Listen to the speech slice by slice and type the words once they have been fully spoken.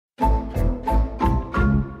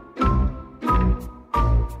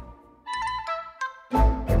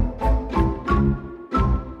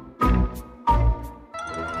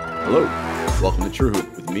and True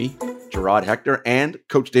Hoop with me, Gerard Hector, and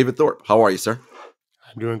Coach David Thorpe. How are you, sir?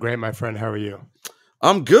 I'm doing great, my friend. How are you?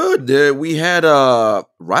 I'm good. We had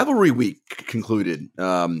rivalry week concluded.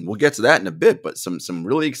 We'll get to that in a bit, but some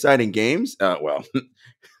really exciting games.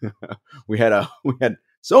 We had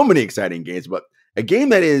so many exciting games, but a game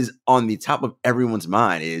that is on the top of everyone's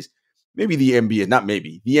mind is the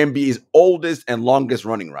NBA's oldest and longest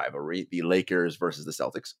running rivalry, the Lakers versus the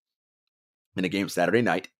Celtics, in a game Saturday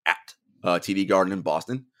night at TD Garden in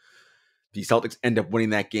Boston. The Celtics end up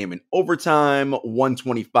winning that game in overtime,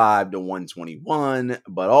 125-121.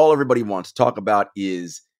 But all everybody wants to talk about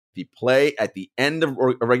is the play at the end of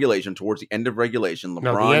regulation, towards the end of regulation. The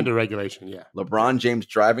end of regulation, yeah. LeBron James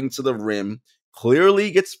driving to the rim,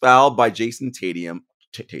 clearly gets fouled by Jason Tatum.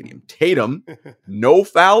 No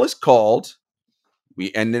foul is called.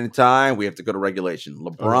 We end in time. We have to go to regulation.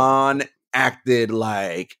 LeBron acted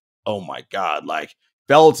like, oh my God, like,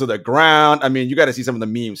 fell to the ground. I mean, you got to see some of the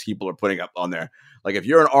memes people are putting up on there. Like, if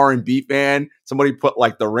you're an R&B fan, somebody put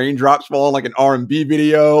like the raindrops falling like an R&B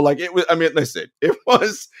video. Like, it was. I mean, listen, it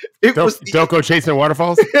was. Don't go chasing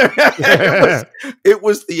waterfalls. it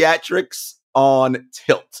was theatrics on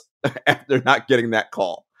tilt after not getting that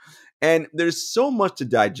call. And there's so much to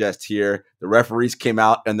digest here. The referees came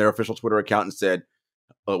out on their official Twitter account and said,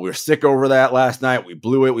 "Oh, we were sick over that last night. We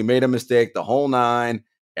blew it. We made a mistake. The whole nine."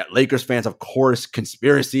 Lakers fans, of course,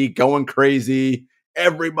 conspiracy going crazy.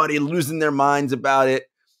 Everybody losing their minds about it.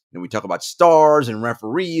 And we talk about stars and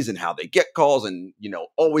referees and how they get calls and,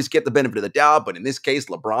 always get the benefit of the doubt. But in this case,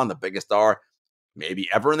 LeBron, the biggest star maybe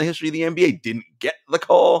ever in the history of the NBA, didn't get the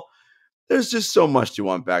call. There's just so much to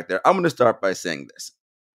unpack there. I'm going to start by saying this.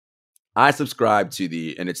 I subscribe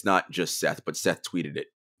to and it's not just Seth, but Seth tweeted it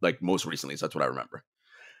like most recently. So that's what I remember.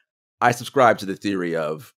 I subscribe to the theory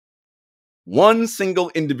of one single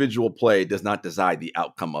individual play does not decide the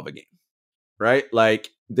outcome of a game, right? Like,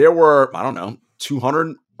 there were,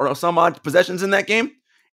 200 or some odd possessions in that game.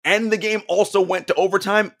 And the game also went to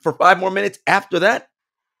overtime for 5 more minutes after that.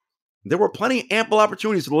 There were ample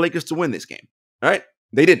opportunities for the Lakers to win this game, right?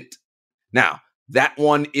 They didn't. Now, that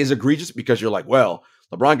one is egregious because you're like, well,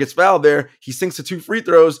 LeBron gets fouled there. He sinks the 2 free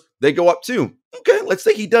throws. They go up 2. Okay, let's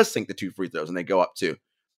say he does sink the 2 free throws and they go up 2.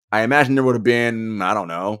 I imagine there would have been,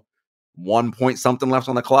 1 point something left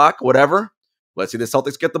on the clock, whatever. Let's see the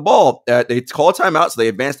Celtics get the ball. They call a timeout, so they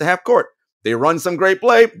advance to half court. They run some great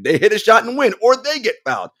play. They hit a shot and win, or they get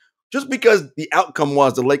fouled. Just because the outcome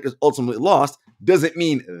was the Lakers ultimately lost doesn't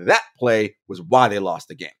mean that play was why they lost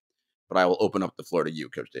the game. But I will open up the floor to you,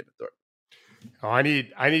 Coach David Thorpe. Oh, I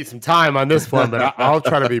need some time on this one, but I'll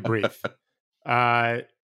try to be brief. I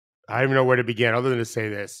don't even know where to begin other than to say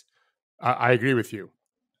this. I agree with you.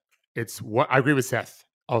 I agree with Seth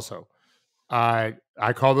also. I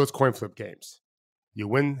call those coin flip games. You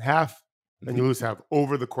win half and you lose half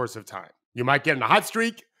over the course of time. You might get in a hot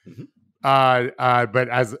streak, but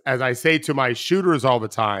as I say to my shooters all the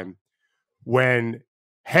time, when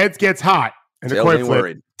heads gets hot and the coin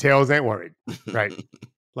flip, tails ain't worried, right?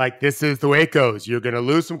 Like, this is the way it goes. You're going to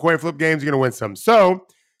lose some coin flip games. You're going to win some. So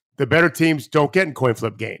the better teams don't get in coin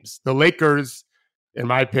flip games. The Lakers, in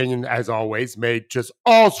my opinion, as always, made just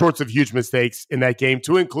all sorts of huge mistakes in that game,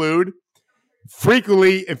 to include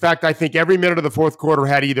frequently, in fact, I think every minute of the fourth quarter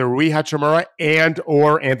had either Rui Hachimura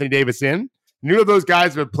or Anthony Davis in. Neither of those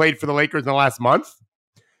guys have played for the Lakers in the last month,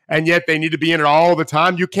 and yet they need to be in it all the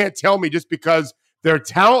time. You can't tell me just because their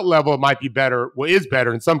talent level might be better, is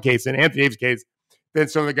better in some cases, in Anthony Davis' case, than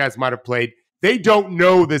some of the guys might have played. They don't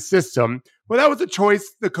know the system. Well, that was a choice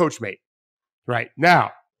the coach made. Right.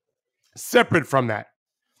 Now, separate from that,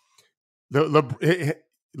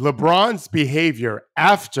 LeBron's behavior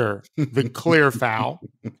after the clear foul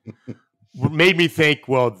made me think,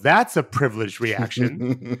 well, that's a privileged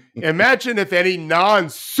reaction. Imagine if any mega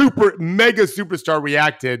superstar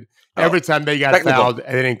reacted every time they got fouled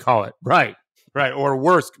and they didn't call it. Right. Or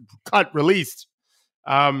worse, released.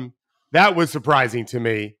 That was surprising to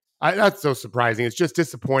me. That's so surprising. It's just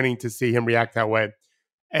disappointing to see him react that way.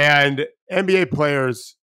 And NBA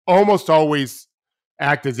players almost always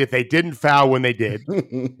act as if they didn't foul when they did,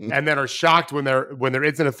 and then are shocked when there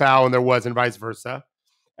isn't a foul and there was, and vice versa,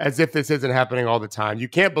 as if this isn't happening all the time. You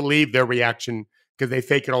can't believe their reaction because they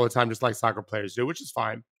fake it all the time, just like soccer players do, which is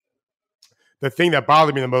fine. The thing that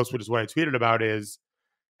bothered me the most, which is what I tweeted about, is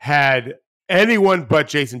had anyone but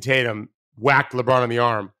Jason Tatum whacked LeBron on the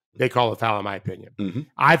arm, they call a foul, in my opinion. Mm-hmm.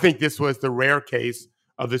 I think this was the rare case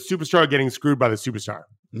of the superstar getting screwed by the superstar.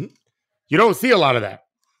 Mm-hmm. You don't see a lot of that.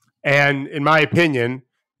 And in my opinion,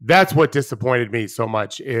 that's what disappointed me so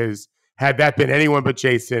much, is had that been anyone but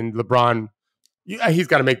Jason, LeBron, he's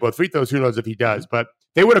got to make both free throws. Who knows if he does? But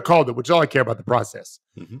they would have called it, which is all I care about the process.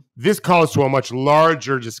 Mm-hmm. This calls to a much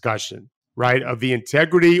larger discussion, right, of the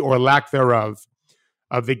integrity or lack thereof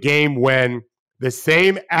of the game when the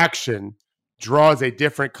same action draws a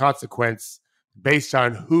different consequence based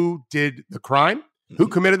on who did the crime, who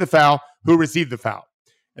committed the foul, who received the foul.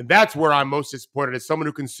 And that's where I'm most disappointed as someone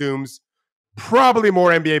who consumes probably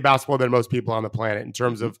more NBA basketball than most people on the planet in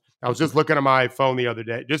terms of, I was just looking at my phone the other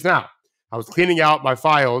day, just now. I was cleaning out my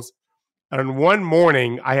files, and one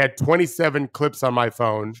morning I had 27 clips on my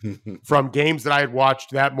phone from games that I had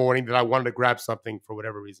watched that morning that I wanted to grab something for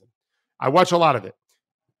whatever reason. I watch a lot of it.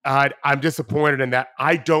 I'm disappointed in that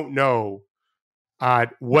I don't know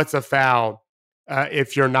what's a foul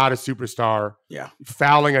if you're not a superstar. Yeah.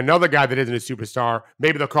 Fouling another guy that isn't a superstar,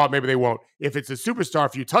 maybe they'll call it, maybe they won't. If it's a superstar,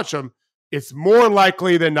 if you touch them, it's more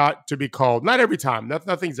likely than not to be called. Not every time.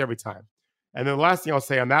 Nothing's every time. And then the last thing I'll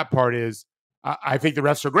say on that part is I think the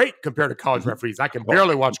refs are great compared to college referees. I can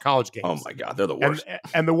barely watch college games. Oh, my God. They're the worst.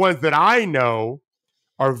 And the ones that I know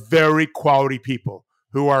are very quality people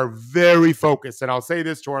who are very focused. And I'll say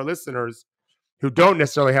this to our listeners who don't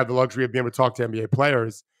necessarily have the luxury of being able to talk to NBA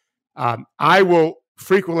players. I will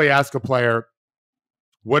frequently ask a player,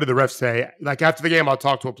 what did the refs say? Like after the game, I'll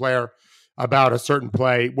talk to a player about a certain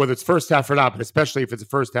play, whether it's first half or not, but especially if it's a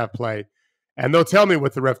first half play. And they'll tell me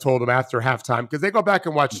what the ref told them after halftime because they go back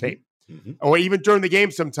and watch tape. Mm-hmm. Or even during the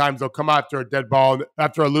game, sometimes they'll come after a dead ball,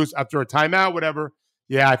 after a timeout, whatever.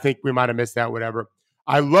 Yeah, I think we might have missed that, whatever.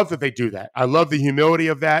 I love that they do that. I love the humility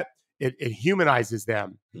of that. It humanizes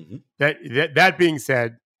them. Mm-hmm. That being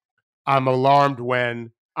said, I'm alarmed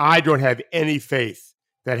when I don't have any faith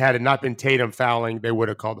that had it not been Tatum fouling, they would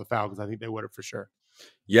have called the foul because I think they would have for sure.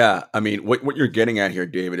 Yeah, I mean, what you're getting at here,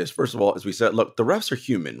 David, is first of all, as we said, look, the refs are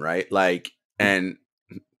human, right? Like, and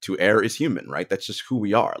to err is human, right? That's just who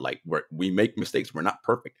we are. Like, we make mistakes. We're not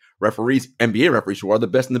perfect. Referees, NBA referees, who are the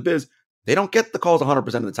best in the biz, they don't get the calls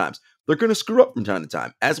 100% of the times. They're going to screw up from time to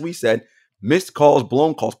time. As we said, missed calls,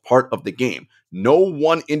 blown calls, part of the game. No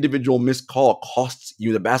one individual missed call costs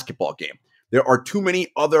you the basketball game. There are too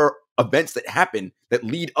many other events that happen that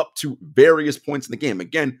lead up to various points in the game.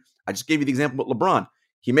 Again, I just gave you the example with LeBron.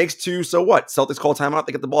 He makes two, so what? Celtics call timeout,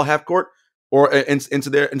 they get the ball half court or into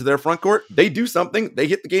their front court. They do something, they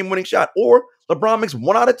hit the game-winning shot. Or LeBron makes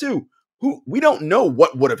 1 out of 2. We don't know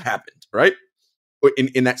what would have happened, right?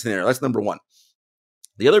 In that scenario. That's number one.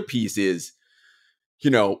 The other piece is,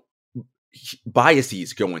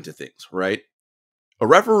 biases go into things, right? A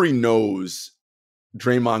referee knows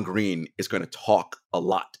Draymond Green is going to talk a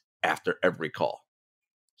lot after every call.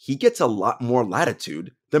 He gets a lot more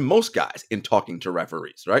latitude than most guys in talking to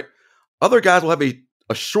referees, right? Other guys will have a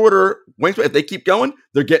shorter wingspan. If they keep going,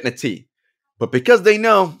 they're getting a T. But because they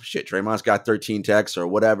know, Draymond's got 13 texts or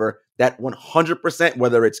whatever, that 100%,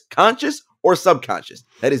 whether it's conscious or subconscious,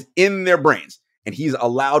 that is in their brains. And he's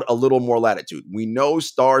allowed a little more latitude. We know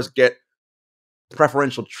stars get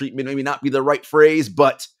preferential treatment, maybe not be the right phrase,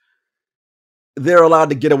 but they're allowed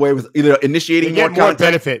to get away with either initiating more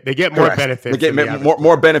benefit. They get more benefit. They get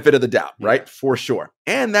more benefit of the doubt, right? For sure.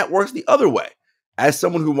 And that works the other way. As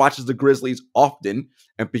someone who watches the Grizzlies often,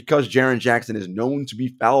 and because Jaren Jackson is known to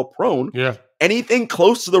be foul prone, anything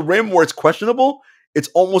close to the rim where it's questionable, it's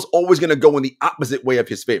almost always going to go in the opposite way of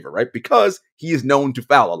his favor, right? Because he is known to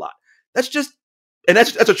foul a lot. That's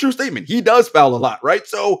a true statement. He does foul a lot, right?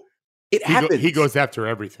 So it happens. He goes after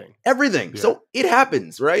everything. Everything. Yeah. So it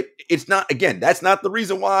happens, right? It's not, again, that's not the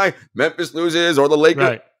reason why Memphis loses or the Lakers.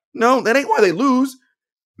 Right. No, that ain't why they lose.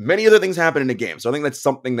 Many other things happen in the game. So I think that's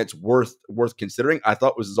something that's worth considering. I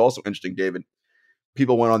thought this is also interesting, David.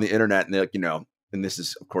 People went on the internet and they're like, and this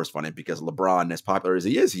is, of course, funny because LeBron, as popular as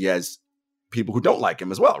he is, he has people who don't like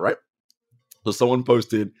him as well, right? So someone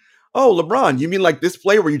posted, "Oh, LeBron, you mean like this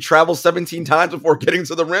play where you travel 17 times before getting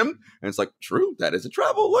to the rim?" And it's like, true, that is a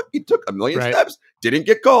travel. Look, he took a million steps, didn't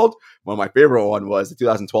get called. One of my favorite one was the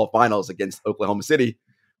 2012 finals against Oklahoma City.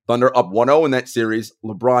 Thunder up 1-0 in that series.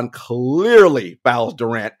 LeBron clearly fouls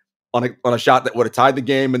Durant on a shot that would have tied the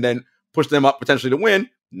game and then pushed them up potentially to win.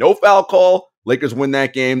 No foul call. Lakers win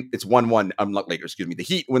that game. It's 1-1. I'm not Lakers, excuse me. The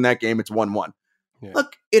Heat win that game. It's 1-1. Yeah.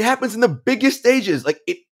 Look, it happens in the biggest stages. Like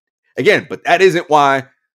it again, but that isn't why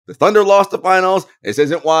the Thunder lost the finals. This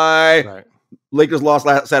isn't why Lakers lost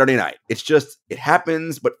last Saturday night. It's just, it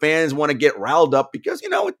happens, but fans want to get riled up because,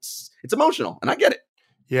 it's emotional, and I get it.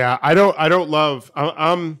 Yeah, I don't love,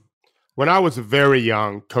 when I was very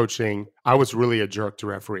young coaching, I was really a jerk to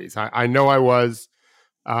referees. I know I was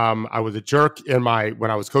a jerk when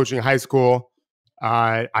I was coaching in high school.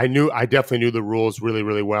 I definitely knew the rules really,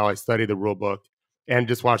 really well. I studied the rule book and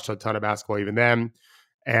just watched a ton of basketball even then.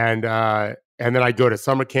 And and then I'd go to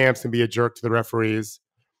summer camps and be a jerk to the referees.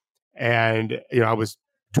 And, I was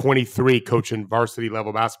 23 coaching varsity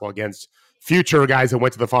level basketball against future guys that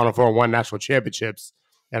went to the Final Four and won national championships.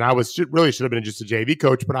 And I really should have been just a JV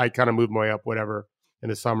coach, but I kind of moved my way up, whatever, in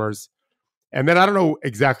the summers. And then I don't know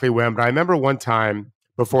exactly when, but I remember one time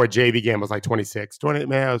before a JV game, I was like 26,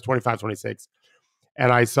 I was 25, 26.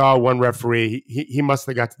 And I saw one referee, he must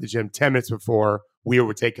have got to the gym 10 minutes before we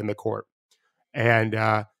were taking the court.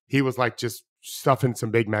 And he was like just stuffing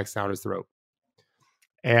some Big Macs down his throat.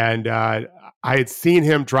 And I had seen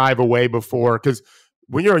him drive away before, because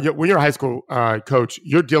when you're a high school coach,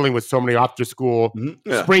 you're dealing with so many after school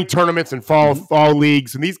spring tournaments and fall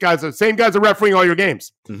leagues, and these guys are the same guys are refereeing all your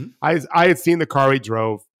games. I had seen the car he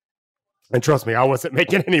drove, and trust me, I wasn't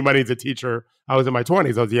making any money as a teacher. I was in my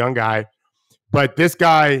 20s. I was a young guy, but this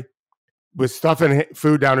guy was stuffing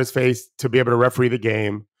food down his face to be able to referee the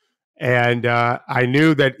game, and I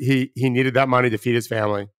knew that he needed that money to feed his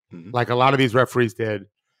family, like a lot of these referees did.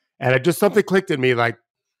 And it just something clicked in me, like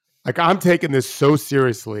I'm taking this so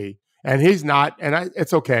seriously, and he's not, and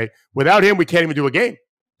it's okay. Without him, we can't even do a game.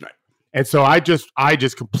 Right. And so I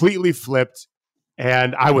just completely flipped,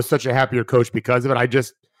 and I was such a happier coach because of it. I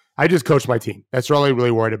just coached my team. That's all I'm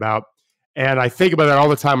really worried about. And I think about that all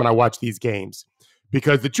the time when I watch these games,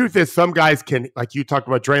 because the truth is some guys can, like you talked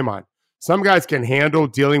about Draymond, some guys can handle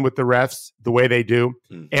dealing with the refs the way they do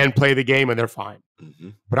and play the game, and they're fine.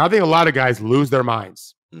 But I think a lot of guys lose their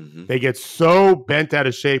minds. They get so bent out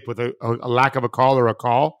of shape with a lack of a call or a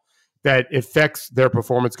call that affects their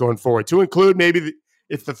performance going forward, to include maybe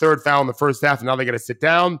it's the third foul in the first half and now they got to sit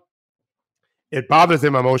down. It bothers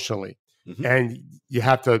them emotionally, and you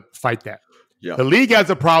have to fight that. Yeah. The league has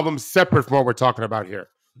a problem separate from what we're talking about here.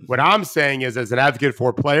 What I'm saying is, as an advocate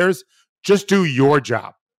for players, just do your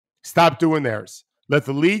job. Stop doing theirs. Let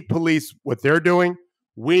the league police what they're doing.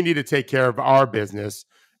 We need to take care of our business.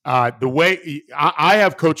 The way I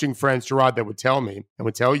have coaching friends, Gerard, that would tell me and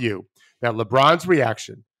would tell you that LeBron's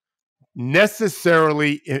reaction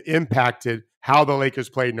necessarily impacted how the Lakers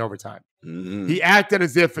played in overtime. He acted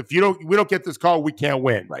as if we don't get this call, we can't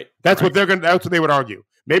win. Right. That's what that's what they would argue.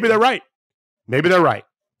 Maybe they're right. They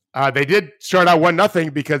did start out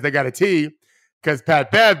 1-0 because they got a tee, because Pat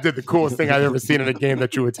Bev did the coolest thing I've ever seen in a game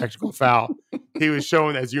that drew a technical foul. He was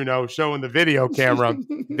showing the video camera.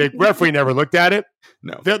 The referee never looked at it.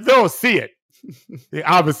 No. They'll see it.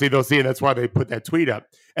 Obviously, they'll see it. That's why they put that tweet up.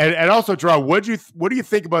 And also, Gerard, what do you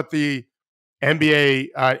think about the NBA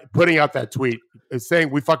putting out that tweet saying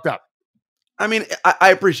we fucked up? I mean,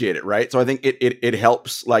 I appreciate it, right? So I think it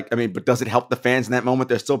helps. But does it help the fans in that moment?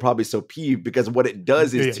 They're still probably so peeved, because what it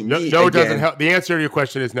does is to me, it doesn't help. The answer to your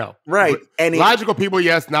question is no. Right. And logical people,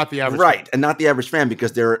 yes, not the average. Right, fan. And not the average fan,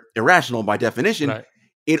 because they're irrational by definition. Right.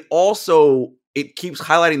 It keeps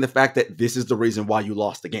highlighting the fact that this is the reason why you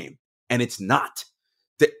lost the game, and it's not.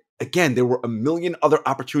 Again, there were a million other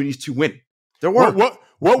opportunities to win. There were.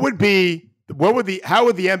 How would the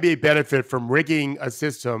NBA benefit from rigging a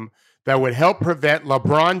system that would help prevent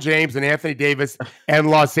LeBron James and Anthony Davis and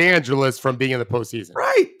Los Angeles from being in the postseason?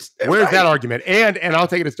 Right. Where's that argument? And I'll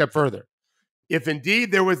take it a step further. If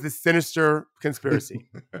indeed there was this sinister conspiracy,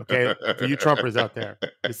 okay, for you Trumpers out there,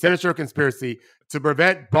 the sinister conspiracy to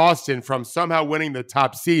prevent Boston from somehow winning the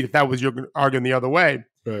top seed, if that was your arguing the other way,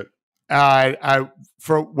 right.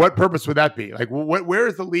 For what purpose would that be? Like, where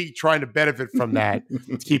is the league trying to benefit from that?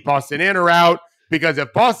 To keep Boston in or out? Because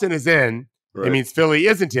if Boston is in, right, it means Philly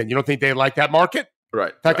isn't in. You don't think they like that market?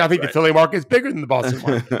 Right. In fact, I think the Philly market is bigger than the Boston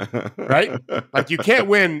market. Right? Like, you can't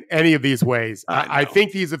win any of these ways. I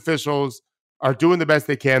think these officials are doing the best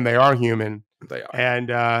they can. They are human. They are.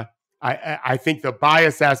 And I think the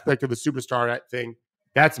bias aspect of the superstar thing,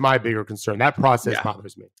 that's my bigger concern. That process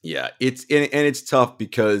bothers me. Yeah, it's tough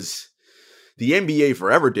because the NBA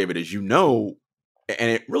forever, David, as you know,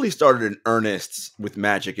 and it really started in earnest with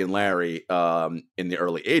Magic and Larry in the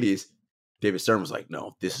early 80s. David Stern was like,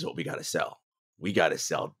 no, this is what we got to sell. We got to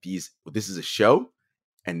sell these. This is a show,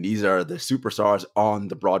 and these are the superstars on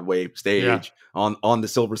the Broadway stage, on the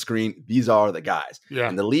silver screen. These are the guys. Yeah.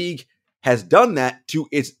 And the league has done that to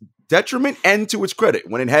its detriment and to its credit.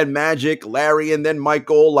 When it had Magic, Larry, and then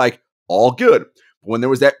Michael, like, all good. But when there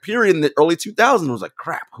was that period in the early 2000s, it was like,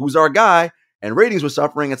 crap, who's our guy? And ratings were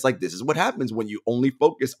suffering. It's like, this is what happens when you only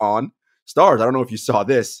focus on stars. I don't know if you saw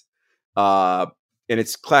this. And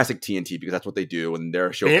it's classic TNT, because that's what they do. And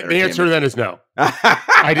their show. The answer then is no.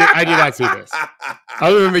 I did not see this.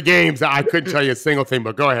 Other than the games, I couldn't tell you a single thing,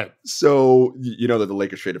 but go ahead. So, you know that the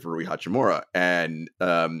Lakers traded for Rui Hachimura, and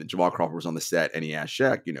Jamal Crawford was on the set, and he asked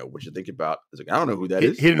Shaq, what you think about? I was like, I don't know who that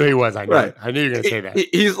is. He didn't know who he was. I knew. Right. I knew you were going to say that.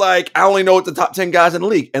 He's like, I only know the top 10 guys in the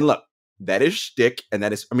league. And look, that is shtick, and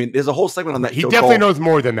that is, I mean, there's a whole segment on that He show definitely called, knows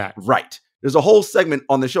more than that. right. There's a whole segment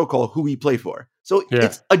on the show called Who He Play For. So Yeah.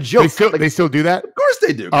 it's a joke. They still do that? Of course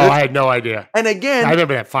they do. Oh, I had no idea. And again, I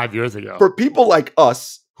remember that 5 years ago. for people like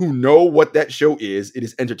us who know what that show is, it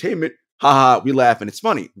is entertainment. Haha, we laugh and it's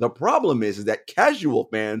funny. The problem is that casual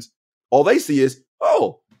fans, all they see is,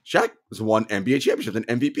 oh, Shaq has won NBA championships and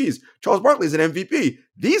MVPs. Charles Barkley is an MVP.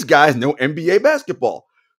 These guys know NBA basketball.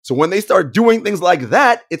 So when they start doing things like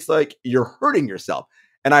that, it's like you're hurting yourself.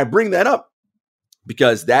 And I bring that up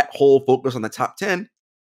because that whole focus on the top 10,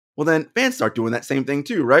 well, then fans start doing that same thing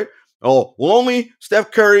too, right? Oh, well, only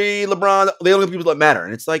Steph Curry, LeBron, the only people that matter.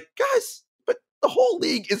 And it's like, guys, but the whole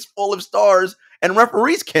league is full of stars and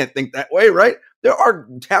referees can't think that way, right? There are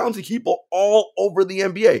talented people all over the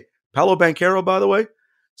NBA. Paolo Banchero, by the way,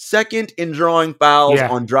 second in drawing fouls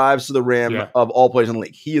on drives to the rim of all players in the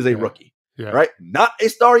league. He is a rookie, right? Not a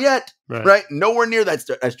star yet, right? Nowhere near that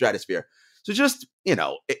stratosphere. So just, you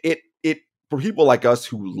know, it for people like us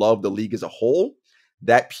who love the league as a whole,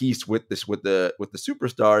 that piece with the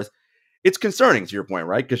superstars, it's concerning to your point,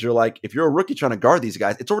 right? Because you're like, if you're a rookie trying to guard these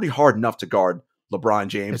guys, it's already hard enough to guard LeBron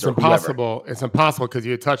James. It's impossible. Whoever. It's impossible because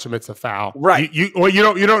you touch them, it's a foul, right? You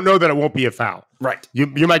don't know that it won't be a foul, right?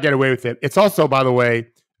 You might get away with it. It's also, by the way,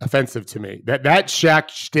 offensive to me that Shaq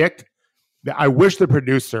shtick. I wish the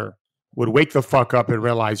producer would wake the fuck up and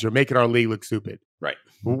realize you're making our league look stupid. Right.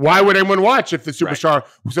 Why would anyone watch if the superstar?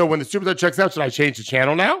 Right. So when the superstar checks out, should I change the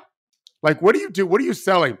channel now? Like, what do you do? What are you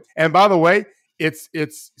selling? And by the way,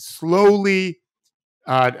 it's slowly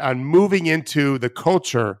moving into the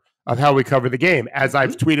culture of how we cover the game. As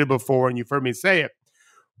I've tweeted before, and you've heard me say it,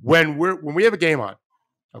 when we have a game on,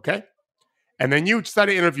 okay, and then you decide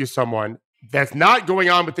to interview someone that's not going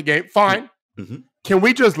on with the game, fine. Mm-hmm. Can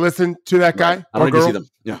we just listen to that guy? Right. I don't need to see them.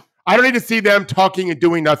 Yeah. I don't need to see them talking and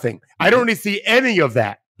doing nothing. Mm-hmm. I don't need to see any of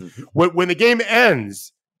that. Mm-hmm. When the game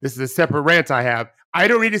ends, this is a separate rant I have, I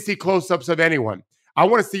don't need to see close-ups of anyone. I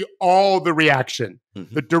want to see all the reaction.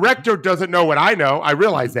 Mm-hmm. The director doesn't know what I know. I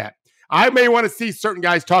realize that. I may want to see certain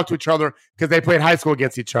guys talk to each other because they played high school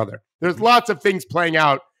against each other. There's lots of things playing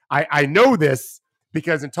out. I know this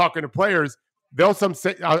because in talking to players,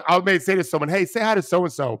 I may say to someone, hey, say hi to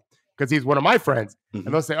so-and-so because he's one of my friends. Mm-hmm.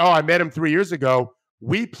 And they'll say, oh, I met him 3 years ago.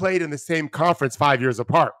 We played in the same conference 5 years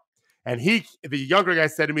apart. And the younger guy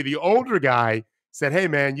said to me, the older guy said, hey,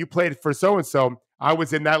 man, you played for so-and-so. I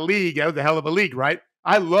was in that league. That was a hell of a league, right?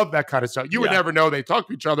 I love that kind of stuff. You would never know they talk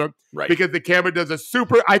to each other because the camera does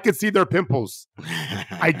I could see their pimples.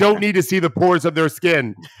 I don't need to see the pores of their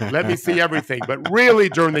skin. Let me see everything. But really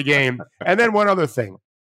during the game. And then one other thing.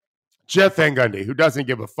 Jeff Van Gundy, who doesn't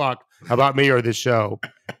give a fuck about me or this show.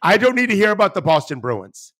 I don't need to hear about the Boston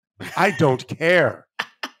Bruins. I don't care.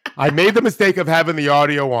 I made the mistake of having the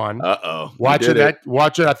audio on. Watch it.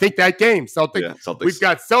 I think that game, Celtics. We've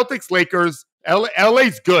got Celtics, Lakers.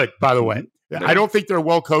 LA's good, by the way. Mm-hmm. I don't think they're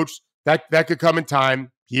well coached. That could come in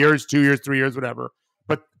time, years, 2 years, 3 years, whatever.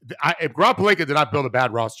 But if Rob Pelinka did not build a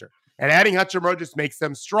bad roster, and adding Hachimura just makes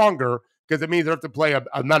them stronger because it means they have to play a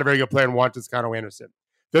not a very good player in Juan Toscano Anderson.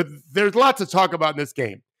 There's lots to talk about in this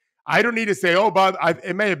game. I don't need to say, Bob,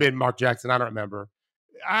 it may have been Mark Jackson. I don't remember.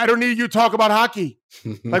 I don't need you to talk about hockey.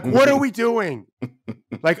 Like, what are we doing?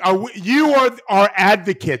 Like, you are our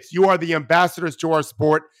advocates. You are the ambassadors to our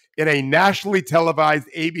sport in a nationally televised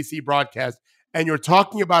ABC broadcast, and you're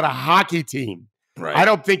talking about a hockey team. Right. I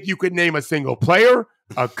don't think you could name a single player,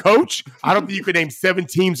 a coach. I don't think you could name 7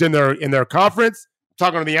 teams in their conference. I'm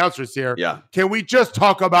talking to the announcers here. Yeah. Can we just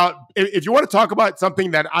talk about, if you want to talk about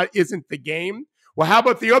something that isn't the game, well, how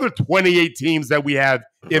about the other 28 teams that we have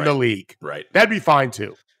in the league? Right. That'd be fine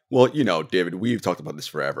too. Well, you know, David, we've talked about this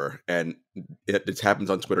forever, and it happens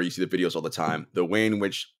on Twitter. You see the videos all the time. The way in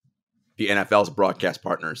which the NFL's broadcast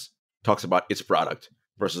partners talks about its product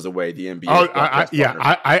versus the way the NBA.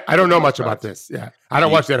 I don't know much about this. Yeah, I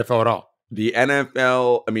don't watch the NFL at all. The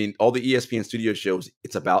NFL, I mean, all the ESPN studio shows,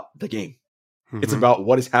 it's about the game. Mm-hmm. It's about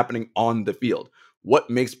what is happening on the field. What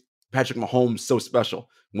makes Patrick Mahomes so special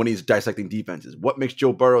when he's dissecting defenses? What makes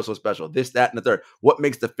Joe Burrow so special? This, that, and the third. What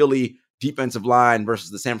makes the Philly defensive line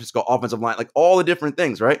versus the San Francisco offensive line? Like all the different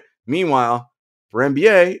things, right? Meanwhile, for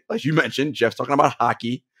NBA, like you mentioned, Jeff's talking about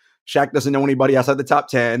hockey. Shaq doesn't know anybody outside the top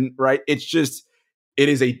 10, right? It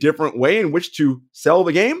is a different way in which to sell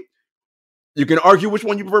the game. You can argue which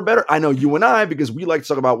one you prefer better. I know you and I, because we like to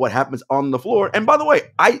talk about what happens on the floor. And by the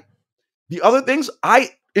way, the other things,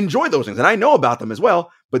 I enjoy those things and I know about them as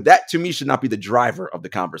well. But that to me should not be the driver of the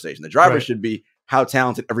conversation. The driver should be how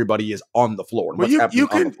talented everybody is on the floor and what's happening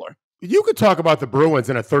on the floor. You could talk about the Bruins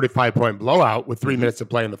in a 35-point blowout with 3 minutes to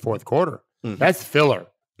play in the fourth quarter. Mm-hmm. That's filler.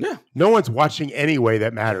 Yeah. No one's watching anyway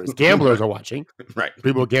that matters. Gamblers are watching. Right.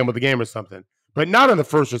 People gamble the game or something, but not in the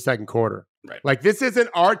first or second quarter. Right. Like, this isn't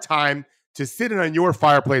our time to sit in on your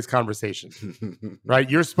fireplace conversation, right?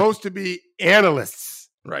 You're supposed to be analysts.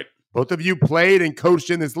 Right. Both of you played and coached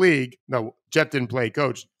in this league. No, Jeff didn't play,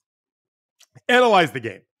 coached. Analyze the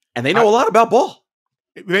game. And they know a lot about ball.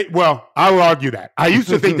 Well, I will argue that. I used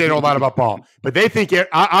to think they know a lot about ball, but they think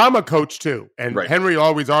I'm a coach too. And Right. Henry will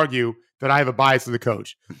always argue that I have a bias as a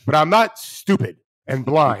coach, but I'm not stupid and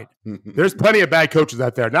blind. There's plenty of bad coaches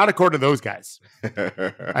out there, not according to those guys.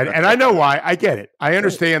 And I know why. I get it. I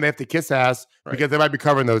understand they have to kiss ass because they might be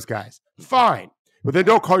covering those guys. Fine. But then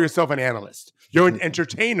don't call yourself an analyst. You're an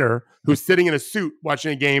entertainer who's sitting in a suit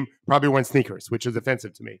watching a game, probably wearing sneakers, which is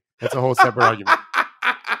offensive to me. That's a whole separate argument.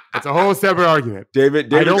 That's a whole separate argument.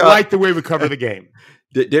 David I don't like the way we cover the game.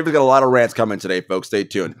 David's got a lot of rants coming today, folks. Stay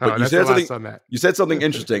tuned. But you said something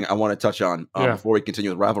interesting I want to touch on before we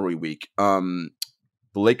continue with rivalry week. The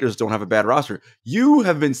Lakers don't have a bad roster. You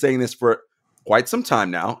have been saying this for quite some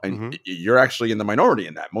time now, and you're actually in the minority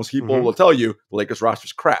in that. Most people will tell you the Lakers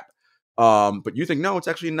roster's crap. But you think, no, it's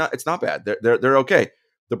actually not. It's not bad. They're okay.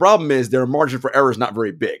 The problem is their margin for error is not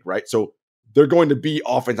very big, right? So they're going to be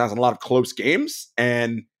oftentimes in a lot of close games.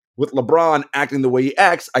 And with LeBron acting the way he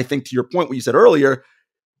acts, I think to your point, what you said earlier,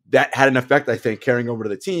 that had an effect, I think, carrying over to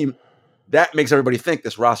the team. That makes everybody think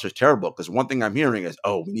this roster is terrible. Because one thing I'm hearing is,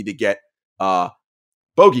 we need to get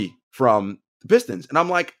Bogey from the Pistons. And I'm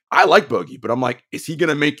like, I like Bogey, but I'm like, is he going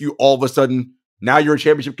to make you all of a sudden, now you're a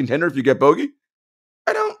championship contender if you get Bogey?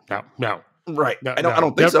 I don't. No. Right. No, I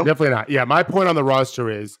don't think so. Definitely not. Yeah, my point on the roster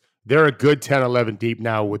is they're a good 10, 11 deep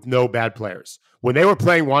now with no bad players. When they were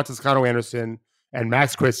playing Juan Toscano-Anderson and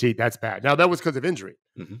Max Christie, that's bad. Now, that was because of injury.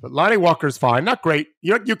 But Lonnie Walker's fine. Not great.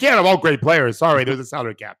 You can't have all great players. Sorry, there's a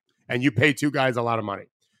salary cap. And you pay 2 guys a lot of money.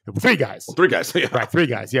 3 guys. Well, 3 guys. Yeah. Right, 3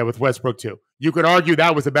 guys. Yeah, with Westbrook too. You could argue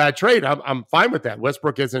that was a bad trade. I'm fine with that.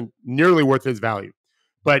 Westbrook isn't nearly worth his value.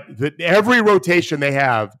 But every rotation they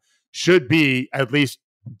have should be at least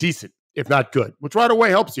decent, if not good, which right away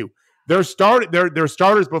helps you. Their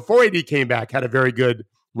starters before AD came back had a very good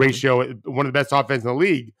ratio, one of the best offenses in the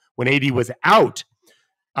league. When AD was out,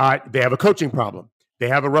 they have a coaching problem. They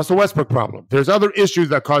have a Russell Westbrook problem. There's other issues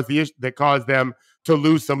that cause them to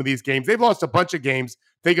lose some of these games. They've lost a bunch of games.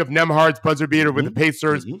 Think of Nemhard's buzzer beater with the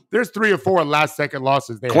Pacers. There's 3 or 4 last-second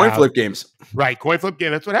losses. Coin flip games. Right, coin flip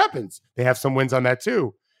game. That's what happens. They have some wins on that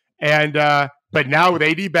too. And but now with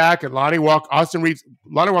AD back and Lonnie Walker's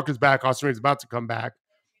back. Austin Reeves about to come back.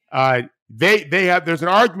 There's an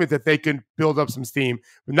argument that they can build up some steam,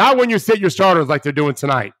 but not when you sit your starters like they're doing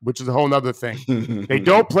tonight, which is a whole nother thing. They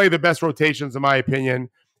don't play the best rotations, in my opinion,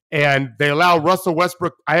 and they allow Russell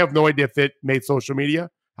Westbrook. I have no idea if it made social media.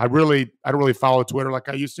 I don't really follow Twitter like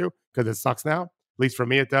I used to because it sucks now. At least for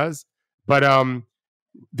me, it does. But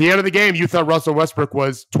the end of the game, you thought Russell Westbrook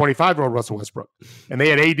was 25-year-old Russell Westbrook, and they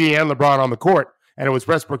had AD and LeBron on the court, and it was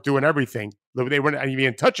Westbrook doing everything. They weren't even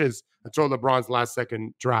in touches until LeBron's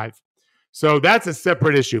last-second drive. So that's a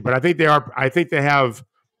separate issue. But I think they are. I think they have.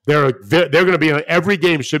 They're going to be. Every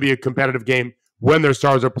game should be a competitive game when their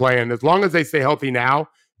stars are playing, as long as they stay healthy now,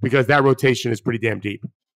 because that rotation is pretty damn deep.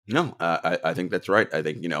 No, I think that's right. I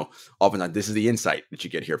think, oftentimes this is the insight that you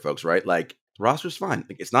get here, folks, right? Like, the roster's fine.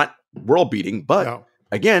 Like, it's not world-beating, but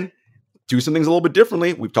again, do some things a little bit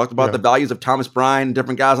differently. We've talked about the values of Thomas Bryant,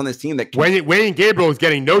 different guys on this team that Wayne Gabriel is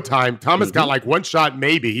getting no time. Thomas got like 1 shot,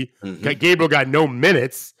 maybe. Gabriel got no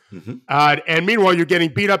minutes. And meanwhile, you're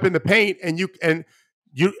getting beat up in the paint, and you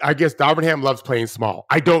I guess Darvin Ham loves playing small.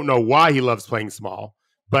 I don't know why he loves playing small,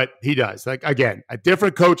 but he does. Like, again, a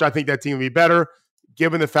different coach, I think that team would be better.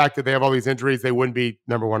 Given the fact that they have all these injuries, they wouldn't be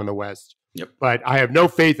number 1 in the West. Yep. But I have no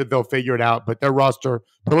faith that they'll figure it out. But their roster,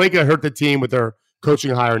 Pelinka hurt the team with their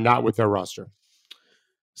coaching hire, not with their roster.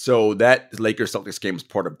 So that Lakers-Celtics game is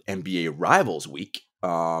part of NBA Rivals Week,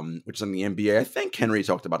 which is in the NBA. I think Henry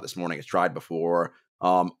talked about it this morning. It's tried before.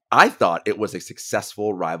 I thought it was a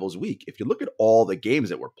successful Rivals Week. If you look at all the games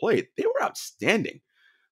that were played, they were outstanding.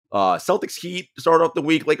 Celtics Heat started off the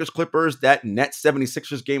week. Lakers Clippers. That Nets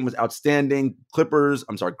 76ers game was outstanding.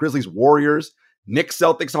 Grizzlies Warriors. Knicks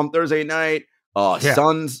Celtics on Thursday night.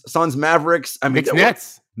 Suns Mavericks. I mean,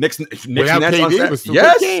 Nets. Nets Without Nets KD, on Saturday. it was still a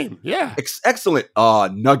good game. Yeah. Excellent.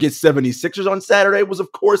 Nuggets 76ers on Saturday was,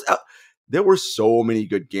 of course, out. There were so many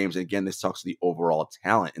good games. And again, this talks to the overall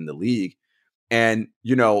talent in the league. And,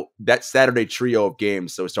 that Saturday trio of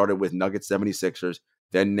games, so it started with Nuggets 76ers,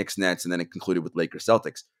 then Knicks Nets, and then it concluded with Lakers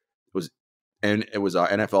Celtics. It was our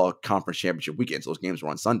NFL Conference Championship weekend, so those games were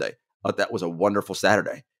on Sunday. But that was a wonderful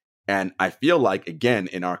Saturday. And I feel like, again,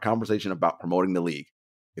 in our conversation about promoting the league,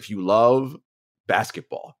 if you love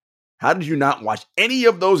basketball. How did you not watch any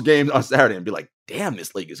of those games on Saturday and be like, damn,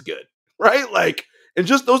 this league is good, right? Like, in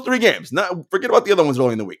just those 3 games, forget about the other ones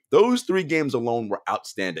early in the week. Those 3 games alone were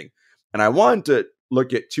outstanding. And I wanted to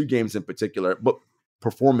look at 2 games in particular, but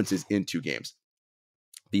performances in 2 games.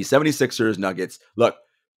 The 76ers Nuggets. Look,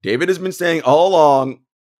 David has been saying all along,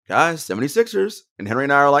 guys, 76ers. And Henry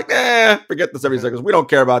and I are like, forget the 76ers. We don't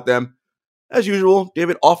care about them. As usual,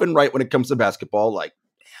 David often right when it comes to basketball, like,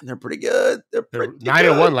 damn, they're pretty good. They're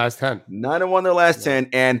 9-1 last 10. 9-1 their last 10.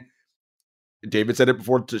 And David said it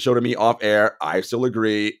before to show to me off air. I still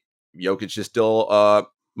agree. Jokic is still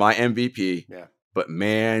my MVP. Yeah. But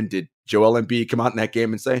man, did Joel Embiid come out in that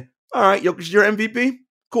game and say, all right, Jokic is your MVP?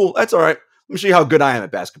 Cool, that's all right. Let me show you how good I am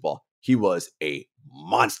at basketball. He was a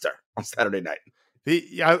monster on Saturday night.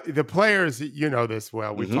 The players, you know this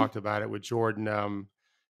well. We talked about it with Jordan.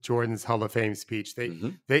 Jordan's Hall of Fame speech.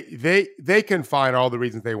 They can find all the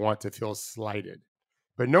reasons they want to feel slighted.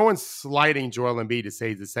 But no one's slighting Joel Embiid to say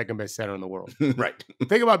he's the second best center in the world. Right.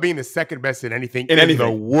 Think about being the second best in anything in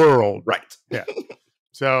the world. Right. Yeah.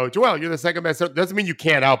 So, Joel, you're the second best. Doesn't mean you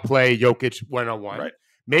can't outplay Jokic one-on-one. Right.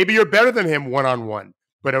 Maybe you're better than him one-on-one.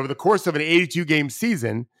 But over the course of an 82-game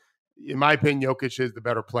season, in my opinion, Jokic is the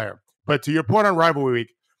better player. But to your point on rivalry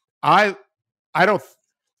week, I don't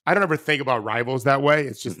ever think about rivals that way.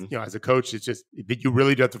 It's just, as a coach, it's just that you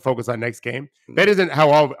really do have to focus on next game. That isn't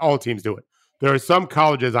how all teams do it. There are some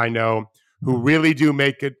colleges I know who really do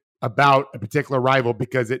make it about a particular rival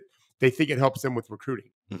because they think it helps them with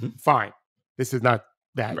recruiting. Fine. This is not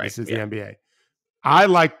that. Right. This is the NBA. I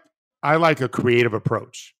like a creative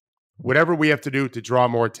approach. Whatever we have to do to draw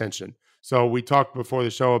more attention. So we talked before the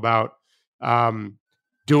show about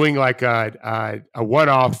doing like a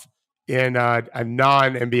one-off in a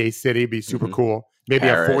non-NBA city, be super cool. Maybe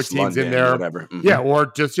Paris, have 4 teams London, in there. Whatever. Yeah,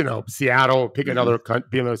 or just, Seattle, pick another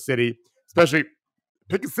city, especially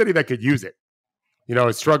pick a city that could use it.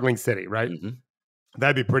 A struggling city, right?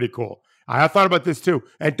 That'd be pretty cool. I thought about this too.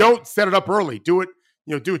 And don't set it up early. Do it,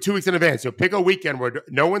 do it 2 weeks in advance. Pick a weekend where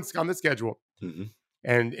no one's on the schedule.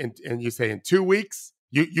 And you say in 2 weeks,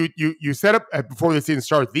 you set up before the season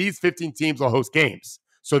starts, these 15 teams will host games.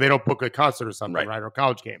 So they don't book a concert or something, right? Or a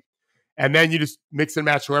college game. And then you just mix and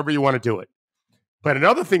match however you want to do it. But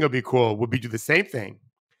another thing that would be cool would be do the same thing,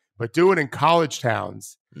 but do it in college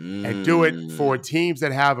towns and do it for teams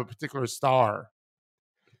that have a particular star.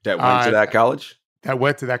 That went to that college? That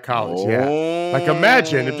went to that college, yeah. Like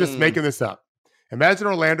imagine, I'm just making this up. Imagine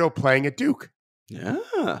Orlando playing at Duke.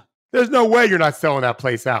 Yeah. There's no way you're not selling that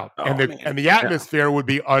place out. And the atmosphere would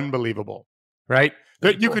be unbelievable, right?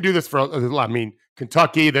 You could do this for a lot. I mean,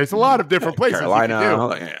 Kentucky, there's a lot of different places Carolina, you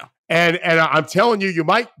could do. Yeah. And I'm telling you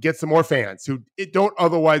might get some more fans who don't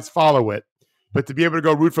otherwise follow it. But to be able to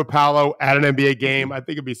go root for Paolo at an NBA game, I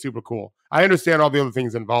think it'd be super cool. I understand all the other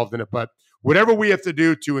things involved in it, but whatever we have to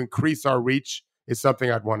do to increase our reach is something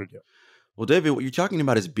I'd want to do. Well, David, what you're talking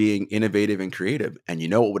about is being innovative and creative. And you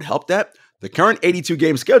know what would help that? The current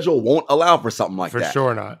 82-game schedule won't allow for something like that. For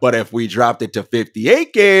sure not. But if we dropped it to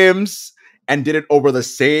 58 games and did it over the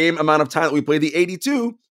same amount of time that we played the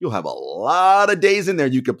 82, you'll have a lot of days in there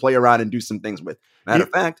you could play around and do some things with. Matter of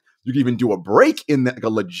fact, you could even do a break in like a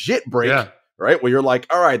legit break, right? Where you're like,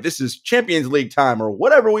 all right, this is Champions League time or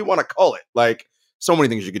whatever we want to call it. Like so many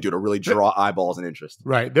things you could do to really draw eyeballs and interest.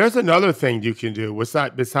 Right. There's another thing you can do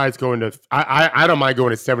besides going to, I don't mind going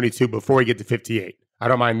to 72 before you get to 58. I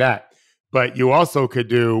don't mind that. But you also could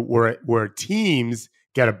do where teams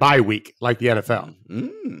get a bye week like the NFL.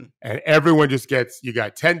 And everyone just you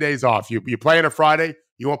got 10 days off. You play on a Friday,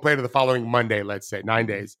 you won't play to the following Monday, let's say, 9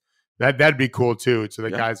 days. That'd be cool too. So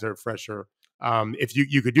the guys are fresher. If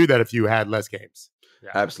you could do that if you had less games.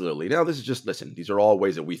 Yeah. Absolutely. Now, this is just, listen, these are all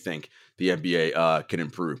ways that we think the NBA can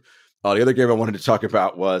improve. The other game I wanted to talk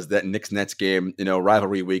about was that Knicks-Nets game,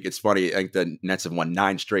 rivalry week. It's funny. I think the Nets have won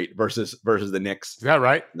 9 straight versus the Knicks. Is that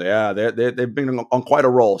right? Yeah, they've been on quite a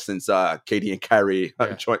roll since KD and Kyrie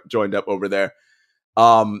joined up over there.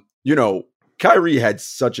 Kyrie had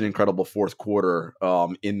such an incredible fourth quarter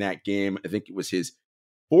in that game. I think it was his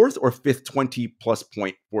 4th or 5th 20-plus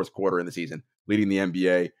point fourth quarter in the season, leading the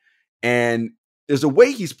NBA. And there's a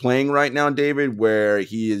way he's playing right now, David, where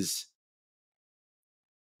he is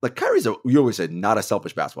like Kyrie's you always said, not a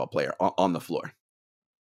selfish basketball player on the floor.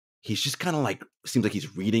 He's just kind of like, seems like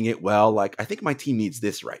he's reading it well. Like, I think my team needs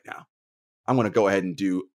this right now. I'm going to go ahead and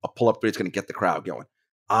do a pull-up three. It's going to get the crowd going.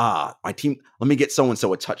 My team, let me get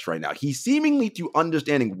so-and-so a touch right now. He's seemingly to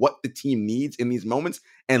understanding what the team needs in these moments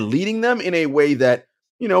and leading them in a way that,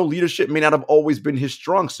 leadership may not have always been his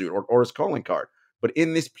strong suit or his calling card. But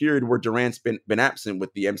in this period where Durant's been absent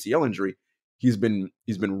with the MCL injury, he's been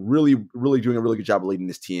really, really doing a really good job of leading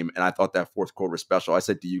this team. And I thought that fourth quarter was special. I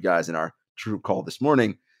said to you guys in our True call this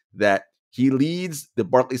morning that he leads the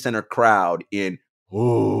Barclays Center crowd in,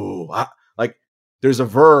 like there's a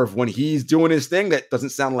verve when he's doing his thing that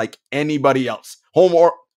doesn't sound like anybody else. Home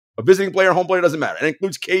or a visiting player, home player, doesn't matter. It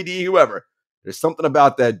includes KD, whoever. There's something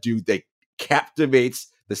about that dude that captivates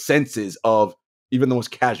the senses of even the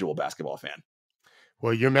most casual basketball fan.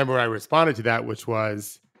 Well, you remember I responded to that, which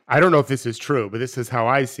was, I don't know if this is true, but this is how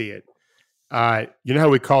I see it. You know how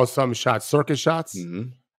we call some shots circus shots? Mm-hmm.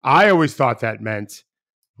 I always thought that meant,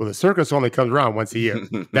 well, the circus only comes around once a year.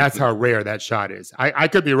 That's how rare that shot is. I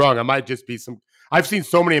could be wrong. I might just be I've seen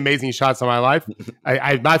so many amazing shots in my life.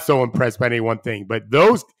 I'm not so impressed by any one thing, but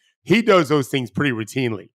he does those things pretty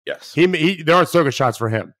routinely. Yes. There aren't circus shots for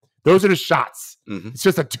him. Those are the shots. Mm-hmm. It's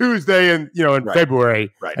just a Tuesday in February,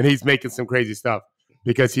 and he's making some crazy stuff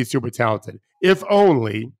because he's super talented. If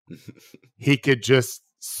only he could just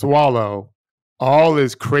swallow all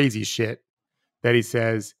his crazy shit that he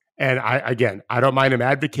says. And I don't mind him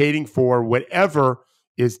advocating for whatever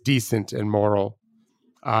is decent and moral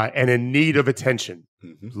and in need of attention.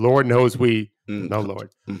 Mm-hmm. Lord knows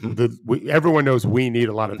everyone knows we need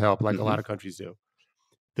a lot of help, like a lot of countries do.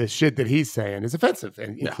 The shit that he's saying is offensive,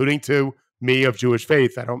 and including to me of Jewish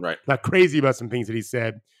faith. I'm not crazy about some things that he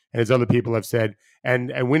said and as other people have said.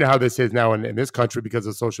 And we know how this is now in this country because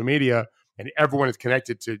of social media, and everyone is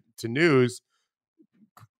connected to news.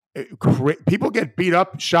 People get beat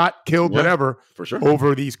up, shot, killed, whatever, for sure,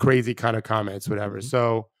 over these crazy kind of comments, whatever. Mm-hmm.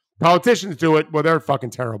 So politicians do it. Well, they're fucking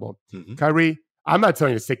terrible. Mm-hmm. Kyrie, I'm not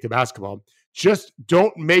telling you to stick to basketball. Just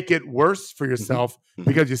don't make it worse for yourself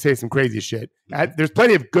because you say some crazy shit. There's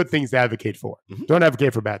plenty of good things to advocate for. Mm-hmm. Don't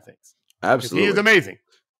advocate for bad things. Absolutely. He is amazing.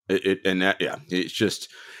 It's just,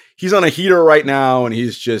 he's on a heater right now, and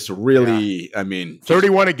he's just really,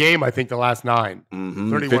 31 a game, I think, the last 9.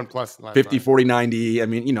 Mm-hmm. 31 plus. 50, 40, 90.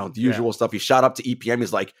 The usual stuff. He shot up to EPM.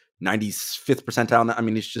 He's like 95th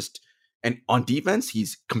percentile. It's just, and on defense,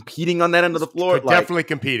 he's competing on that end of the floor. Definitely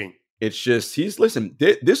competing. It's just, this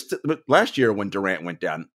last year when Durant went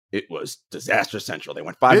down, it was disaster central. They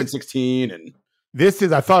went 5-16, and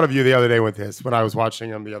I thought of you the other day with this when I was watching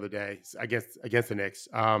him the other day, against the Knicks.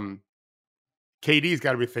 KD's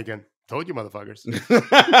got to be thinking, told you, motherfuckers.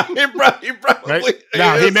 he probably right?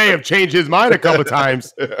 Now he may have changed his mind a couple of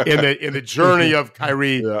times in the journey of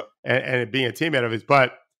Kyrie and being a teammate of his,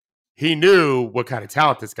 but he knew what kind of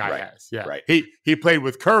talent this guy has. Yeah, right. He played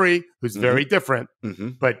with Curry, who's very different,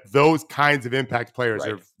 but those kinds of impact players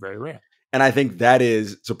are very rare. And I think that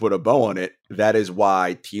is, to put a bow on it, that is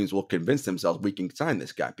why teams will convince themselves we can sign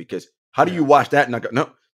this guy, because how do you watch that and not go, no,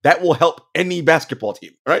 that will help any basketball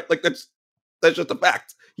team, right? Like that's just a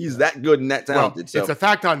fact. He's that good and that talented. Well, it's a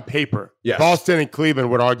fact on paper. Yes. Boston and Cleveland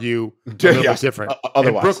would argue a little bit different.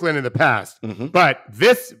 Otherwise. And Brooklyn in the past. But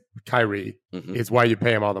this Kyrie is why you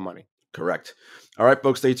pay him all the money. Correct. All right,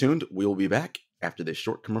 folks, stay tuned. We will be back after this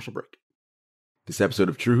short commercial break. This episode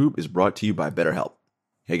of True Hoop is brought to you by BetterHelp.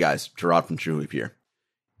 Hey guys, Gerard from True Hoop here.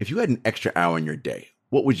 If you had an extra hour in your day,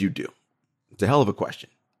 what would you do? It's a hell of a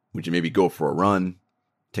question. Would you maybe go for a run,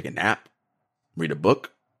 take a nap, read a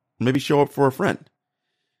book, maybe show up for a friend?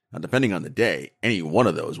 Now, depending on the day, any one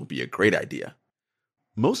of those would be a great idea.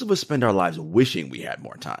 Most of us spend our lives wishing we had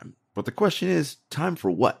more time, but the question is, time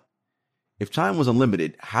for what? If time was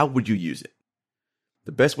unlimited, how would you use it?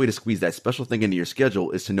 The best way to squeeze that special thing into your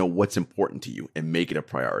schedule is to know what's important to you and make it a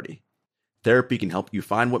priority. Therapy can help you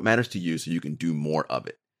find what matters to you so you can do more of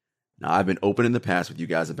it. Now, I've been open in the past with you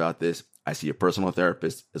guys about this. I see a personal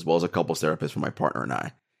therapist as well as a couples therapist for my partner and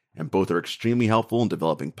I, and both are extremely helpful in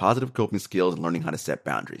developing positive coping skills and learning how to set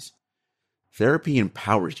boundaries. Therapy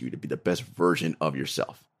empowers you to be the best version of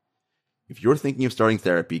yourself. If you're thinking of starting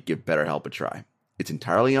therapy, give BetterHelp a try. It's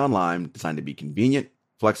entirely online, designed to be convenient,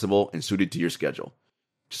 flexible, and suited to your schedule.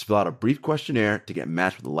 Just fill out a brief questionnaire to get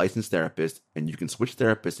matched with a licensed therapist, and you can switch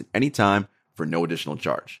therapists at any time for no additional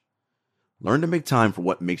charge. Learn to make time for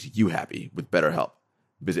what makes you happy with BetterHelp.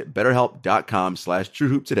 Visit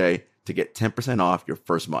BetterHelp.com/TrueHoop today to get 10% off your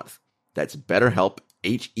first month. That's BetterHelp,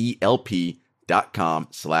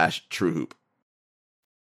 HELP.com/TrueHoop.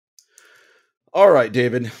 All right,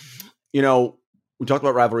 David. We talked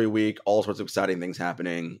about rivalry week, all sorts of exciting things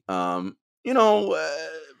happening. They're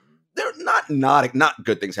not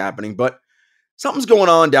good things happening, but something's going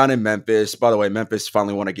on down in Memphis. By the way, Memphis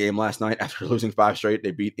finally won a game last night after losing 5 straight.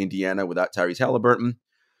 They beat Indiana without Tyrese Halliburton.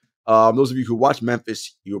 Those of you who watch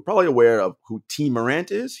Memphis, you're probably aware of who T.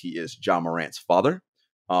 Morant is. He is Ja Morant's father.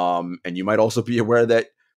 And you might also be aware that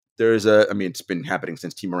it's been happening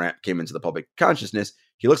since T. Morant came into the public consciousness.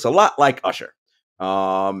 He looks a lot like Usher.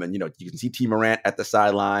 And you can see T. Morant at the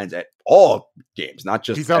sidelines at all games, not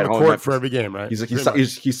just he's on at the home court Memphis. for every game, right? He sits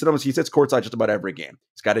courtside just about every game.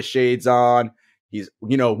 He's got his shades on. He's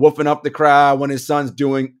woofing up the crowd when his son's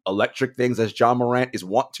doing electric things, as Ja Morant is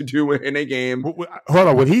wont to do in a game. Hold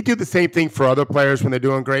on, would he do the same thing for other players when they're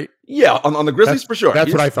doing great? Yeah, on the Grizzlies for sure.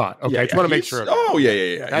 That's what I thought. Okay, I just want to make sure. Oh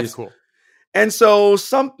yeah. That's cool. And so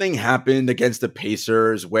something happened against the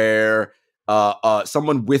Pacers where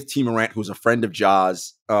someone with T. Morant, who's a friend of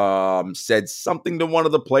Ja's, said something to one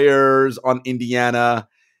of the players on Indiana.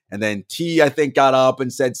 And then T, I think, got up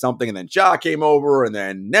and said something. And then Ja came over. And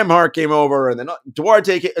then Nembhard came over. And then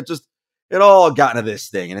Duarte it all got into this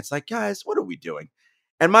thing. And it's like, guys, what are we doing?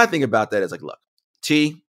 And my thing about that is like, look,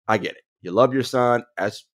 T, I get it. You love your son,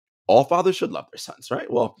 as all fathers should love their sons,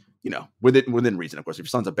 right? Well, within reason, of course. If your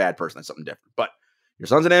son's a bad person, that's something different. But your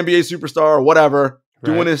son's an NBA superstar or whatever,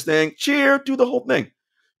 doing his thing, cheer, do the whole thing.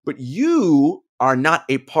 But you are not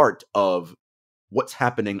a part of what's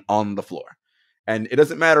happening on the floor. And it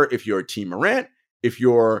doesn't matter if you're T. Morant, if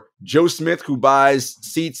you're Joe Smith who buys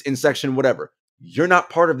seats in section whatever. You're not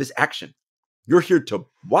part of this action. You're here to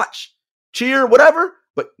watch, cheer, whatever,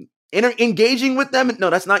 but engaging with them, no,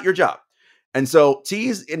 that's not your job. And so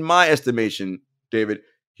T's, in my estimation, David,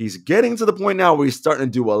 he's getting to the point now where he's starting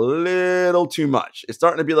to do a little too much. It's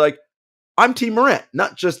starting to be like, I'm T. Morant,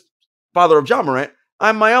 not just father of Ja Morant.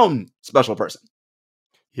 I'm my own special person.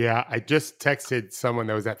 Yeah, I just texted someone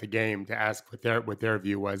that was at the game to ask what their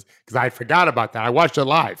view was, because I forgot about that. I watched it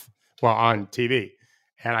live, on TV,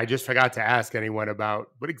 and I just forgot to ask anyone about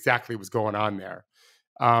what exactly was going on there.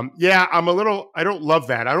 Yeah, I don't love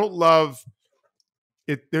that. I don't love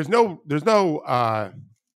it. There's no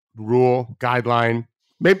rule, guideline.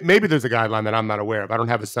 Maybe there's a guideline that I'm not aware of. I don't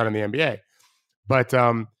have a son in the NBA, but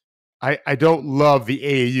I don't love the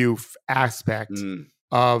AAU aspect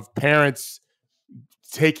of parents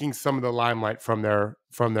taking some of the limelight from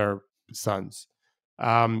their sons.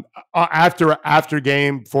 After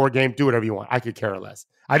game, before game, do whatever you want. I could care less.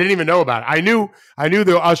 I didn't even know about it. I knew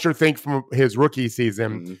the Usher thing from his rookie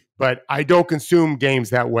season, but I don't consume games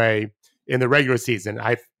that way in the regular season.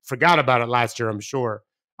 I forgot about it last year, I'm sure.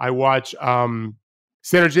 I watch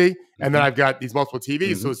Synergy, and then I've got these multiple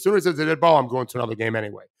TVs. So as soon as there's a dead ball, I'm going to another game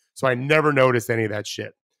anyway. So I never noticed any of that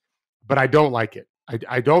shit. But I don't like it.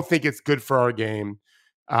 I don't think it's good for our game.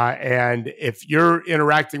 And if you're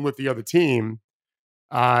interacting with the other team,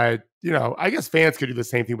 I guess fans could do the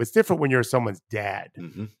same thing, but it's different when you're someone's dad.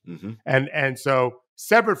 And so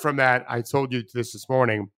separate from that, I told you this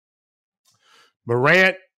morning,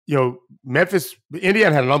 Morant, Memphis,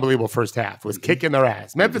 Indiana had an unbelievable first half. It was kicking their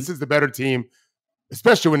ass. Memphis is the better team,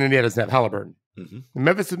 especially when Indiana doesn't have Halliburton.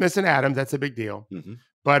 Memphis is missing Adams. That's a big deal.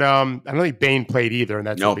 But I don't think Bane played either. And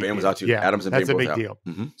that's Bane was out too. Yeah, Adams and that's Bane a big both deal.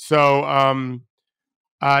 out. So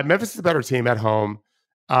Memphis is a better team at home.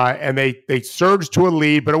 And they surged to a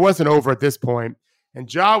lead, but it wasn't over at this point.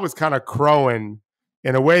 And Ja was kind of crowing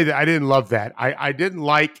in a way that I didn't love that. I didn't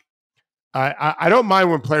like I don't mind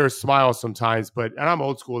when players smile sometimes, and I'm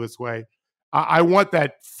old school this way. I want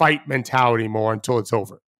that fight mentality more until it's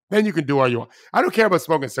over. Then you can do all you want. I don't care about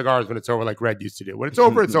smoking cigars when it's over, like Red used to do. When it's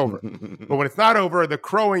over, it's over. But when it's not over, the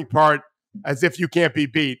crowing part, as if you can't be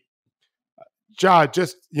beat. Ja,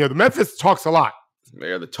 the Memphis talks a lot.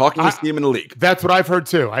 They're the talkingest team in the league. That's what I've heard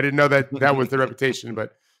too. I didn't know that was the reputation,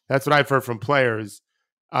 but that's what I've heard from players.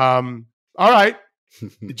 All right,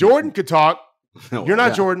 Jordan could talk. You're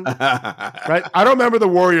not Jordan, right? I don't remember the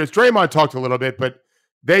Warriors. Draymond talked a little bit, but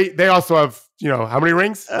they also have, how many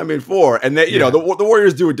rings? I mean, 4. And they, the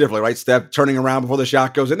Warriors do it differently, right? Steph turning around before the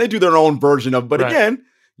shot goes, and they do their own version of. But again,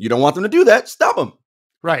 you don't want them to do that. Stop them.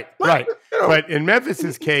 Right. But in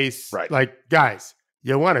Memphis's case, like, guys,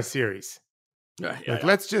 you won a series.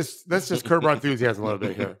 Let's just curb our enthusiasm a little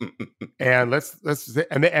bit here, and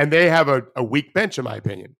and they have a weak bench, in my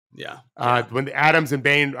opinion. When the Adams and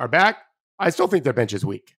Bane are back, I still think their bench is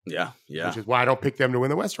weak. Yeah. Which is why I don't pick them to win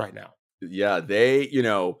the West right now. Yeah, they,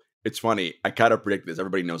 it's funny. I kind of predict this.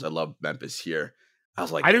 Everybody knows I love Memphis here. I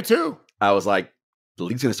was like, I do too. I was like, the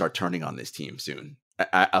league's going to start turning on this team soon.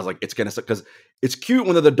 I was like, it's going to, because it's cute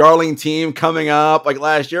when they're the darling team coming up like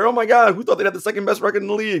last year. Oh my God, who thought they'd have the second best record in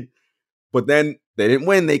the league? But then they didn't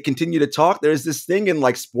win. They continue to talk. There's this thing in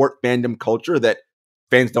like sport fandom culture that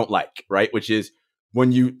fans don't like, right? Which is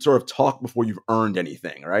when you sort of talk before you've earned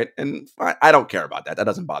anything, right? And I don't care about that. That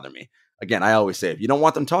doesn't bother me. Again, I always say, if you don't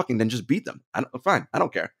want them talking, then just beat them. Fine. I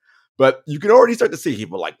don't care. But you can already start to see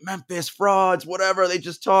people like Memphis frauds, whatever. They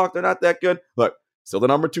just talk. They're not that good. Look, still the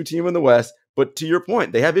number 2 team in the West. But to your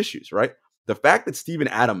point, they have issues, right? The fact that Steven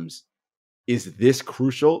Adams is this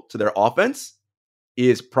crucial to their offense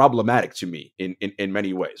is problematic to me in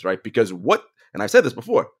many ways, right? Because and I've said this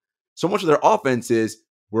before, so much of their offense is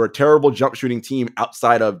we're a terrible jump shooting team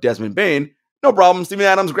outside of Desmond Bane. No problem. Steven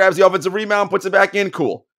Adams grabs the offensive rebound, puts it back in.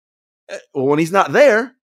 Cool. Well, when he's not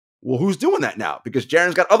there, well, who's doing that now? Because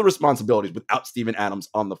Jaren's got other responsibilities without Steven Adams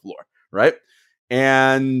on the floor, right?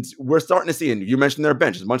 And we're starting to see, and you mentioned their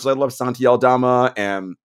bench, as much as I love Santi Aldama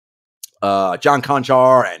and John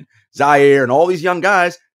Conchar and Zaire and all these young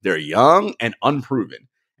guys, they're young and unproven.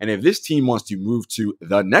 And if this team wants to move to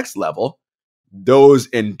the next level, those,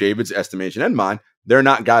 in David's estimation and mine, they're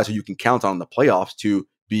not guys who you can count on in the playoffs to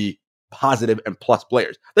be positive and plus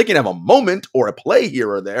players. They can have a moment or a play here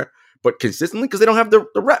or there, but consistently, because they don't have the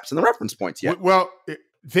reps and the reference points yet. Well,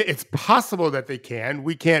 it's possible that they can.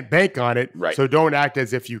 We can't bank on it, right? So don't act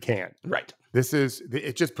as if you can. Right.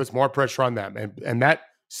 It just puts more pressure on them, and that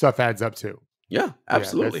stuff adds up too. Yeah,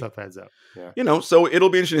 absolutely. That stuff adds up. Yeah. You know, so it'll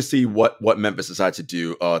be interesting to see what Memphis decides to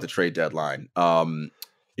do the trade deadline.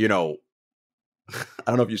 You know, I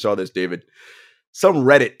don't know if you saw this, David. Some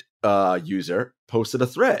Reddit user posted a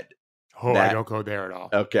thread. Oh, I don't go there at all.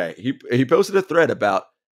 Okay. He posted a thread about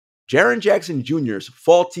Jaren Jackson Jr.'s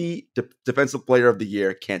faulty Defensive Player of the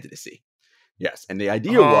Year candidacy. Yes. And the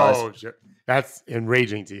idea was... That's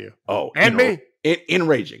enraging to you. Oh. And me.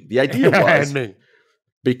 Enraging. The idea was... and me.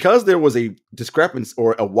 Because there was a discrepancy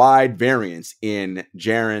or a wide variance in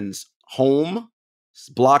Jaren's home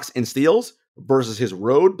blocks and steals versus his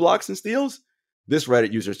road blocks and steals, this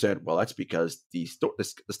Reddit user said, well, that's because the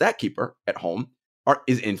stat keeper at home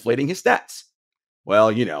is inflating his stats.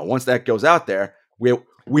 Well, you know, once that goes out there,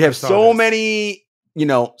 we have so many, you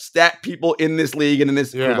know, stat people in this league and in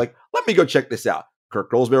this, like, let me go check this out.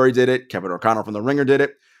 Kirk Goldsberry did it. Kevin O'Connor from The Ringer did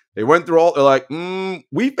it. They went through they're like,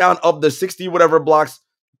 we found of the 60 whatever blocks,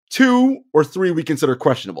 2 or 3 we consider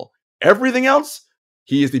questionable. Everything else,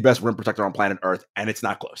 he is the best rim protector on planet Earth, and it's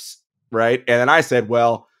not close, right? And then I said,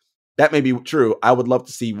 well, that may be true. I would love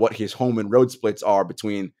to see what his home and road splits are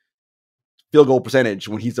between field goal percentage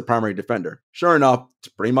when he's the primary defender. Sure enough, it's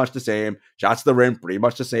pretty much the same. Shots to the rim, pretty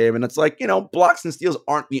much the same. And it's like, you know, blocks and steals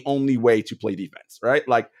aren't the only way to play defense, right?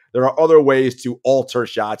 Like, there are other ways to alter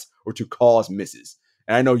shots or to cause misses.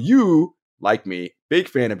 And I know you, like me, big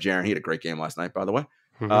fan of Jaren. He had a great game last night, by the way.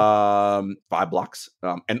 5 blocks.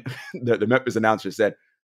 And the Memphis announcer said,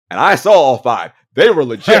 and I saw all 5. They were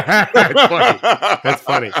legit. That's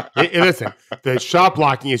funny. Listen, the shot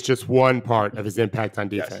blocking is just one part of his impact on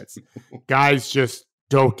defense. Yes. Guys just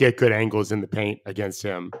don't get good angles in the paint against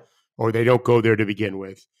him, or they don't go there to begin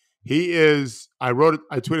with. He is, I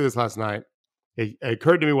tweeted this last night. It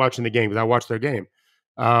occurred to me watching the game, because I watched their game.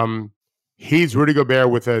 He's Rudy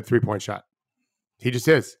Gobert with a 3-point shot. He just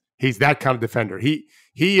is. He's that kind of defender. He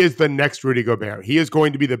is the next Rudy Gobert. He is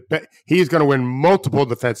going to be he is going to win multiple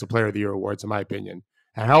Defensive Player of the Year awards, in my opinion.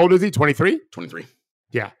 And how old is he? 23? 23.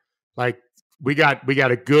 Yeah. Like, we got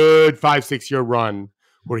a good 5-6 year run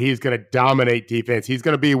where he's going to dominate defense. He's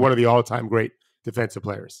going to be one of the all-time great defensive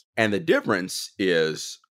players. And the difference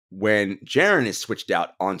is when Jaren is switched out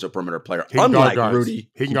onto a perimeter player, unlike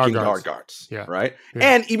Rudy, he can guard guards. Yeah. Right? Yeah.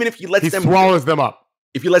 And even if he swallows them up.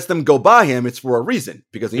 If he lets them go by him, it's for a reason,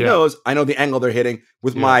 because he knows, I know the angle they're hitting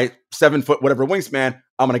with my 7-foot whatever wingspan.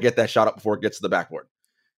 I'm going to get that shot up before it gets to the backboard.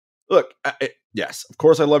 Look, yes, of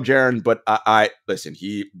course I love Jaren, but I listen,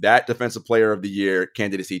 that Defensive Player of the Year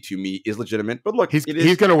candidacy to me is legitimate. But look, he's going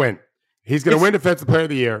to win. He's going to win Defensive Player of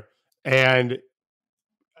the Year, and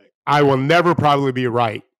I will never probably be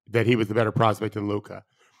right that he was the better prospect than Luka.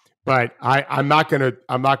 But I'm not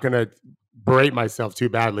gonna berate myself too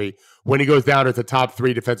badly when he goes down as the top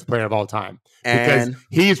 3 defensive player of all time, because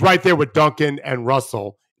he's right there with Duncan and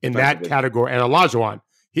Russell in that category, and Olajuwon.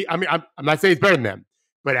 I'm not saying he's better than them,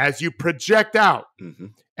 but as you project out,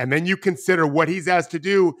 and then you consider what he's asked to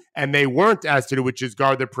do, and they weren't asked to do, which is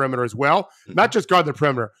guard the perimeter as well. Not just guard the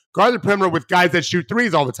perimeter with guys that shoot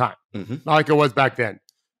threes all the time, not like it was back then.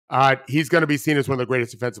 He's going to be seen as one of the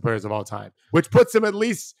greatest defensive players of all time, which puts him at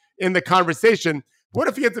least in the conversation. What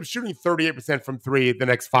if he ends up shooting 38% from 3 the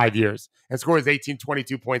next 5 years and scores 18,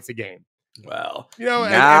 22 points a game? Well, you know,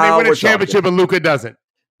 and they win a championship and Luka doesn't.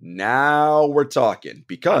 Now we're talking,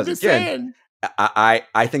 because again,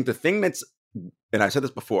 I think the thing that's, and I've said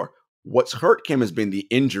this before, what's hurt Kim has been the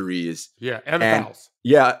injuries. Yeah, and the fouls.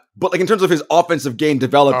 Yeah, but like in terms of his offensive game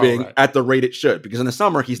developing at the rate it should, because in the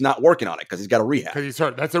summer he's not working on it because he's got a rehab. Because he's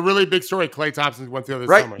hurt. That's a really big story. Klay Thompson went through this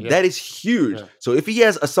summer. Yeah. That is huge. Yeah. So if he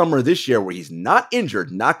has a summer this year where he's not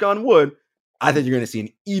injured, knock on wood, I think you're going to see an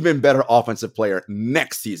even better offensive player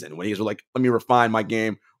next season when he's like, let me refine my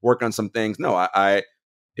game, work on some things. No,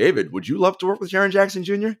 David, would you love to work with Jaren Jackson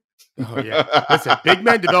Jr.? Oh yeah. Listen, big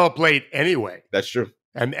men develop late anyway. That's true.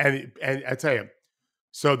 And I tell you,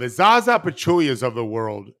 so the Zaza Pachulias of the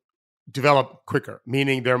world develop quicker,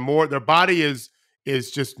 meaning their body is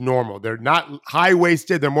just normal. They're not high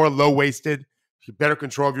waisted, they're more low waisted. You better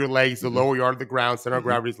control of your legs, the lower you are to the ground, center of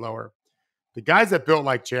gravity is lower. The guys that built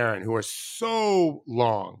like Jaren, who are so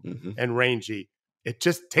long and rangy, it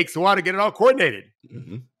just takes a while to get it all coordinated.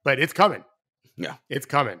 But it's coming. Yeah. It's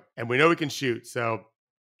coming. And we know he can shoot. So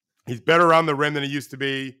he's better around the rim than he used to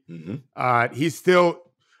be. He's still,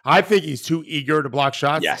 I think he's too eager to block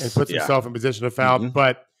shots and puts himself in position to foul,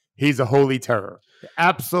 but he's a holy terror.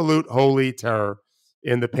 Absolute holy terror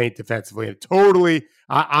in the paint defensively. And totally,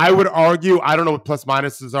 I would argue, I don't know what plus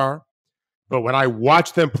minuses are, but when I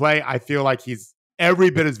watch them play, I feel like he's every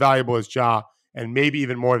bit as valuable as Ja and maybe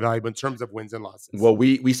even more valuable in terms of wins and losses. Well,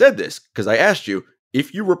 we said this because I asked you,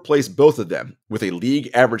 if you replace both of them with a league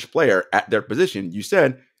average player at their position, you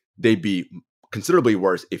said they'd be considerably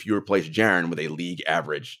worse if you replace Jaren with a league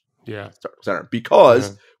average center.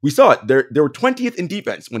 Because we saw it. They were 20th in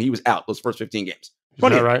defense when he was out those first 15 games.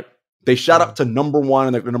 20th. Is that right? They shot up to number 1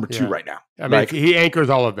 and they're number 2 right now. I mean, he anchors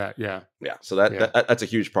all of that. Yeah. So that's a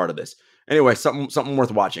huge part of this. Anyway, something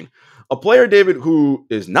worth watching. A player, David, who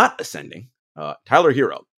is not ascending, Tyler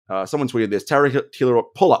Hero. Someone tweeted this: Tyler Hero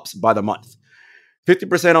pull-ups by the month.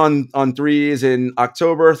 50% on threes in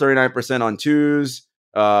October, 39% on twos.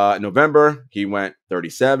 November, he went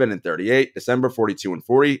 37 and 38. December, 42 and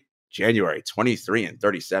 40. January, 23 and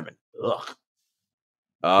 37. Ugh.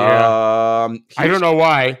 I don't know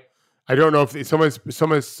why. I don't know if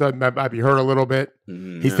someone's said might be hurt a little bit.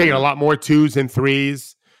 He's taking a lot more twos and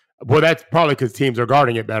threes. Well, that's probably because teams are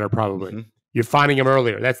guarding it better, probably. You're finding them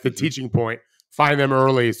earlier. That's the teaching point. Find them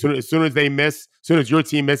early. As soon as they miss, as soon as your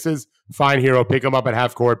team misses, find Hero, pick him up at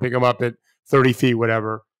half court, pick him up at 30 feet,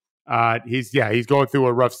 whatever. He's going through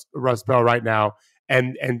a rough spell right now.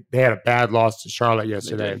 And they had a bad loss to Charlotte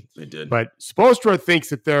yesterday. They did. But Spoelstra thinks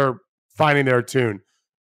that they're finding their tune.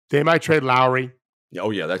 They might trade Lowry.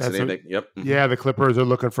 Oh, yeah, that's the name. Yep. Yeah, the Clippers are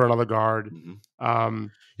looking for another guard. You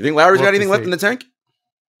think Lowry's got anything left in the tank?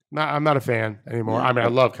 No, I'm not a fan anymore. I mean, I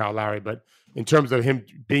love Kyle Lowry, but in terms of him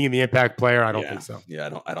being the impact player, I don't think so.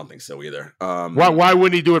 Yeah, I don't think so either. Why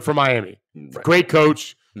wouldn't he do it for Miami? Right. Great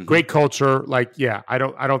coach, great culture. I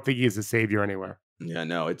don't think he's a savior anywhere. Yeah,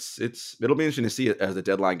 no, it'll be interesting to see as the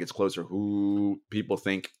deadline gets closer who people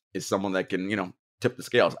think is someone that can, tip the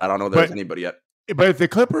scales. I don't know if there's anybody yet. But if the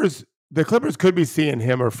Clippers could be seeing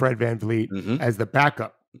him or Fred VanVleet as the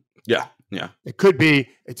backup. Yeah. It could be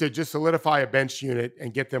to just solidify a bench unit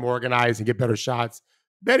and get them organized and get better shots.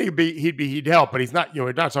 Then he'd help, but he's not.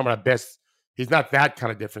 We're not talking about best. He's not that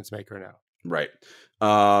kind of difference maker now. Right.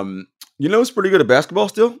 Who's pretty good at basketball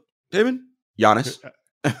still, David? Giannis.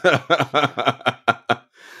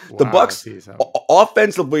 The Bucks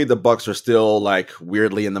offensively, the Bucks are still like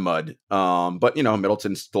weirdly in the mud. But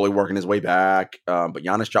Middleton's slowly working his way back. But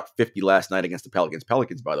Giannis dropped 50 last night against the Pelicans.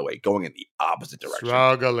 Pelicans, by the way, going in the opposite direction.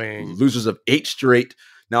 Struggling. Losers of 8 straight.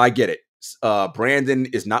 Now I get it. Brandon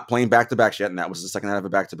is not playing back-to-back yet, and that was the second night of a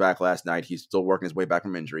back-to-back last night. He's still working his way back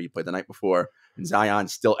from injury. He played the night before, and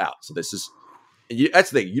Zion's still out. So that's the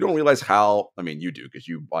thing. You don't realize how, you do because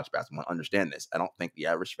you watch basketball and understand this. I don't think the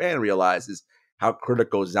average fan realizes how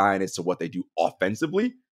critical Zion is to what they do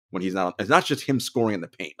offensively when he's not. It's not just him scoring in the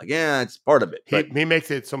paint. It's part of it. He makes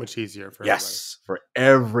it so much easier for everybody. For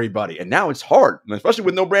everybody. And now it's hard, especially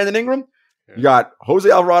with no Brandon Ingram. You got Jose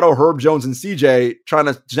Alvarado, Herb Jones, and CJ trying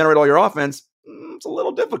to generate all your offense. It's a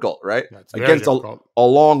little difficult, right? Against a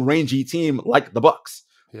long, rangy team like the Bucks.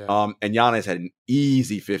 Yeah. And Giannis had an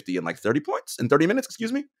easy 50 in 30 points in 30 minutes.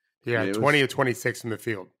 Excuse me. Yeah, 20 or 26 from the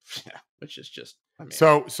field. Yeah, which is just.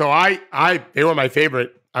 So they were my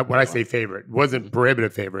favorite. When I say favorite, it wasn't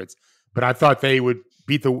prohibitive favorites, but I thought they would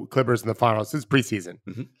beat the Clippers in the finals since preseason.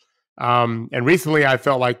 And recently, I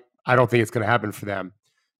felt like I don't think it's going to happen for them.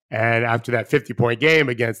 And after that 50-point game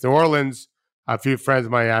against New Orleans, a few friends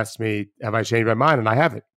of mine asked me, have I changed my mind? And I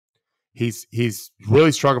haven't. He's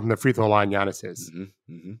really struggled from the free throw line, Giannis is.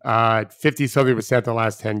 50-something% the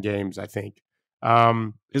last 10 games, I think.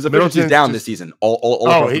 His efficiency's down this season.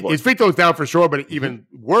 All his free throw's down for sure, but even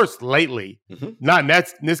worse lately. Not in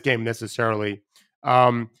this game necessarily.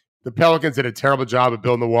 The Pelicans did a terrible job of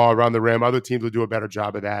building the wall around the rim. Other teams will do a better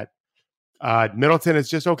job of that. Middleton is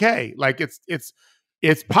just okay.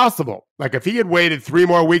 It's possible. If he had waited 3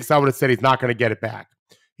 more weeks, I would have said he's not going to get it back.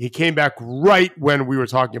 He came back right when we were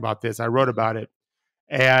talking about this. I wrote about it.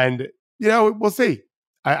 And, we'll see.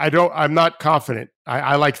 I'm not confident.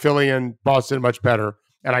 I like Philly and Boston much better.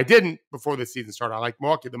 And I didn't before the season started. I like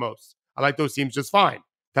Milwaukee the most. I like those teams just fine. In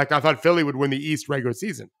fact, I thought Philly would win the East regular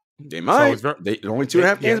season. They might. So They're only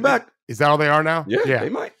 2.5 games back. Is that all they are now? Yeah, they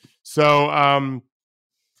might. So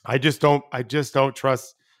I just don't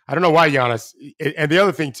trust. I don't know why Giannis. And the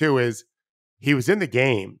other thing too is he was in the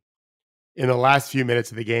game in the last few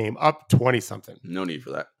minutes of the game, up 20 something. No need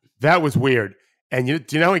for that. That was weird. And do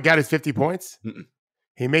you know how he got his 50 points? Mm-mm.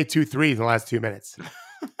 He made 2 threes in the last 2 minutes.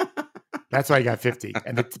 That's why he got 50.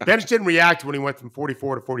 And the bench didn't react when he went from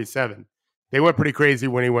 44 to 47. They went pretty crazy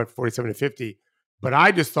when he went 47 to 50. But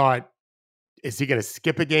I just thought, is he going to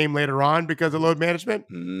skip a game later on because of load management?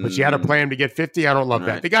 But you had to play him to get 50. I don't love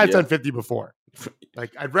that. The guy's done 50 before.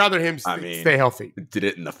 Like, I'd rather him stay healthy. Did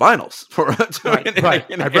it in the finals. Right.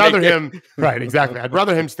 I'd rather him. Right, exactly. I'd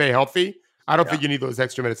rather him stay healthy. I don't think you need those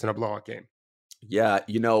extra minutes in a blowout game. Yeah,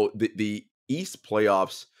 the East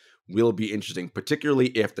playoffs will be interesting, particularly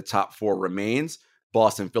if the top 4 remains: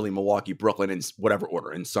 Boston, Philly, Milwaukee, Brooklyn, in whatever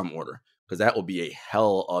order, in some order, because that will be a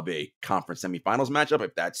hell of a conference semifinals matchup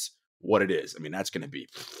if that's what it is. I mean, that's going to be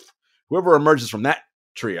whoever emerges from that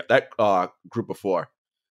trio, that group of 4.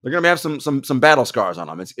 They're going to have some battle scars on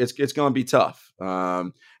them. It's going to be tough.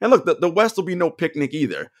 And look, the West will be no picnic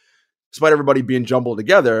either, despite everybody being jumbled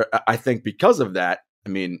together. I think because of that, I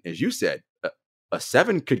mean, as you said, a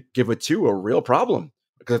 7 could give a 2 a real problem.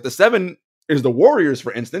 Because if the 7 is the Warriors,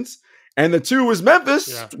 for instance, and the 2 is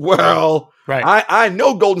Memphis, well, right. I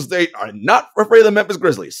know Golden State are not afraid of the Memphis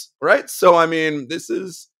Grizzlies, right? So, I mean, this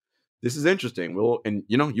is interesting.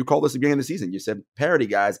 You call this the beginning of the season. You said parity,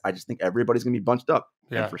 guys. I just think everybody's going to be bunched up.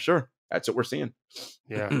 Yeah, and for sure. That's what we're seeing.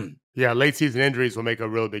 Yeah. Yeah. Late season injuries will make a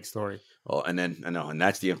real big story. Well, and then I know, and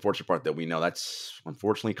that's the unfortunate part that we know that's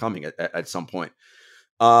unfortunately coming at some point.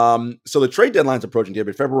 So the trade deadline's approaching,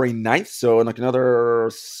 David, February 9th. So in like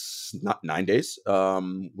another not 9 days.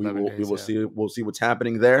 We'll see what's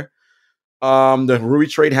happening there. The Rui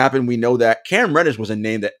trade happened. We know that Cam Reddish was a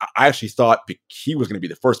name that I actually thought he was going to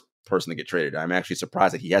be the first person to get traded. I'm actually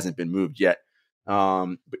surprised that he hasn't been moved yet.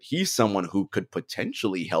 But he's someone who could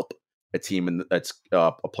potentially help a team that's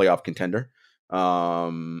a playoff contender.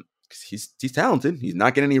 He's talented. He's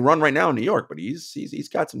not getting any run right now in New York, but he's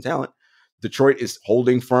got some talent. Detroit is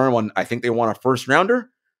holding firm on. I think they want a first rounder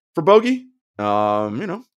for Bogey.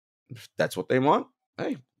 If that's what they want.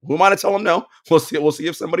 Hey, who am I to tell them no? We'll see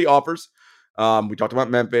if somebody offers. We talked about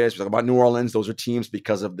Memphis. We talked about New Orleans. Those are teams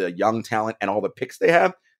because of the young talent and all the picks they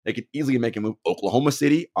have. They could easily make a move. Oklahoma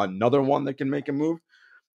City, another one that can make a move.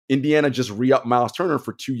 Indiana just re-upped Miles Turner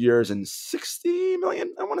for 2 years and $60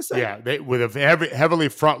 million, I want to say. Yeah, with a heavily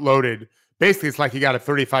front-loaded. Basically, it's like he got a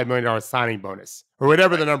 $35 million signing bonus or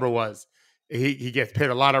whatever the number was. He gets paid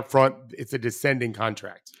a lot up front. It's a descending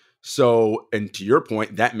contract. So, and to your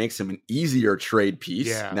point, that makes him an easier trade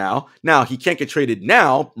piece now. Now, he can't get traded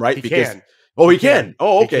now, right? He can. Oh, he can.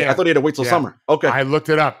 Oh, okay. I thought he had to wait till summer. Okay. I looked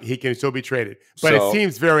it up. He can still be traded. But it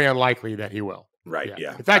seems very unlikely that he will. Right,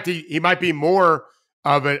 yeah. In fact, he might be more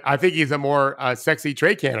of it. I think he's a more sexy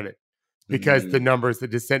trade candidate because the numbers, the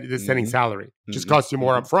descending salary just costs you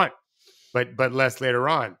more up front, but less later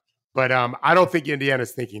on. But I don't think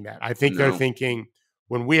Indiana's thinking that. I think they're thinking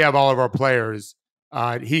when we have all of our players,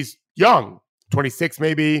 he's young, 26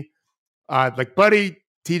 maybe, like Buddy,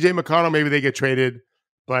 TJ McConnell, maybe they get traded.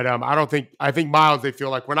 But I think Miles, they feel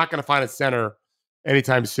like we're not going to find a center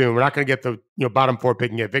anytime soon. We're not going to get the bottom 4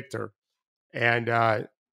 pick and get Victor. And I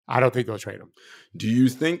don't think they'll trade him. Do you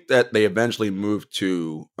think that they eventually move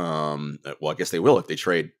to, I guess they will if they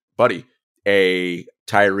trade Buddy, a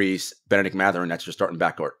Tyrese, Benedict Mathurin, that's your starting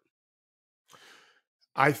backcourt?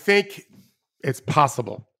 I think it's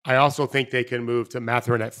possible. I also think they can move to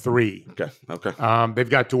Mathurin at 3. Okay. They've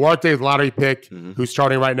got Duarte's lottery pick, who's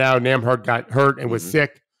starting right now. Nembhard got hurt and was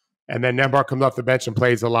sick. And then Nembhard comes off the bench and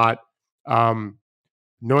plays a lot.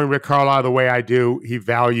 Knowing Rick Carlisle the way I do, he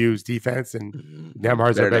values defense, and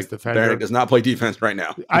Nembhard's their best defender. Benedict does not play defense right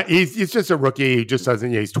now. He's just a rookie. He just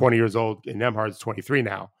doesn't. He's 20 years old, and Nembhard's 23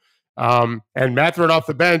 now. And Mathurin off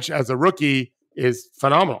the bench as a rookie is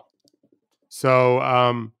phenomenal.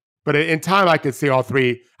 So, but in time, I could see all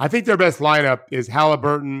 3. I think their best lineup is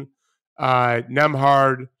Halliburton,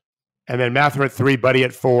 Nembhard, and then Mathurin at 3, Buddy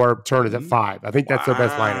at 4, Turner's at 5. I think that's their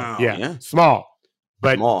best lineup. Yeah. Small.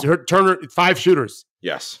 But Turner, 5 shooters.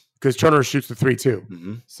 Yes. Because Turner shoots the 3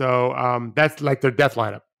 too. So that's like their death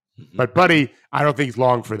lineup. But Buddy, I don't think he's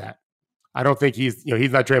long for that. I don't think he's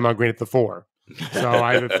not Draymond Green at the 4. So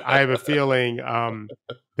I have a feeling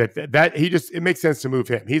that it makes sense to move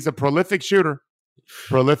him. He's a prolific shooter.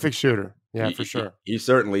 Yeah, for sure. He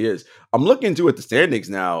certainly is. I'm looking at the standings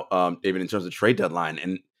now, David, in terms of trade deadline,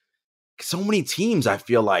 and so many teams I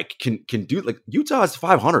feel like can do, like Utah is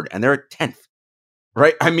 500 and they're at 10th,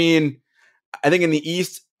 right? I mean, I think in the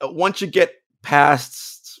East, once you get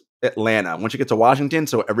past Atlanta. Once you get to Washington,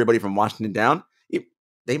 so everybody from Washington down,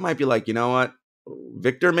 they might be like, you know what,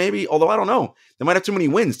 Victor maybe. Although I don't know, they might have too many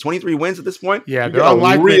wins. 23 wins at this point. Yeah, they're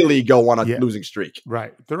unlikely really go on a losing streak.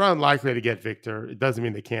 Right, they're unlikely to get Victor. It doesn't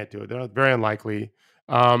mean they can't do it. They're very unlikely.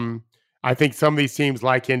 I think some of these teams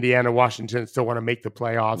like Indiana, Washington still want to make the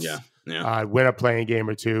playoffs. Win a playing game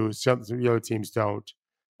or two. Some of the other teams don't.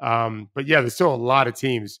 But yeah, there's still a lot of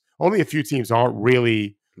teams. Only a few teams aren't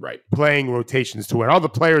really playing rotations to win. All the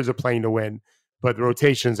players are playing to win, but the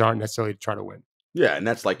rotations aren't necessarily to try to win. Yeah, and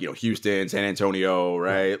that's like, Houston, San Antonio,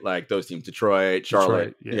 right? Like those teams, Detroit,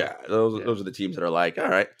 Charlotte. Those are the teams that are like, all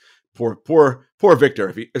right, poor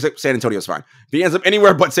Victor. Except San Antonio's fine. If he ends up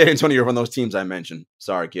anywhere but San Antonio from those teams I mentioned,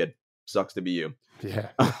 sorry, kid. Sucks to be you. Yeah.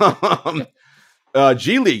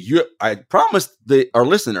 G League, I promised our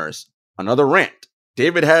listeners another rant.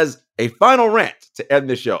 David has a final rant to end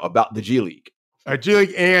the show about the G League. G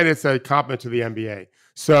League, and it's a compliment to the NBA.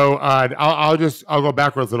 So I'll go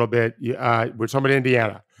backwards a little bit. We're talking about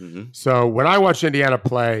Indiana. Mm-hmm. So when I watch Indiana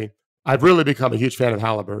play, I've really become a huge fan of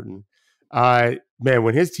Halliburton. Man,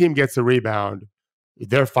 when his team gets a rebound,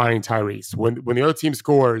 they're finding Tyrese. When the other team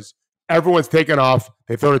scores, everyone's taken off.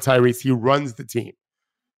 They throw to Tyrese. He runs the team.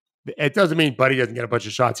 It doesn't mean Buddy doesn't get a bunch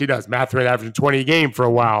of shots. He does. Mathurin averaging 20 a game for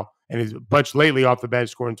a while, and he's a bunch lately off the bench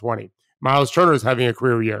scoring 20. Miles Turner is having a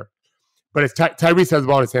career year. But it's Tyrese has the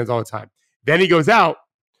ball in his hands all the time. Then he goes out,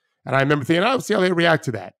 and I remember thinking, I'll see how they react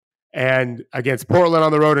to that. And against Portland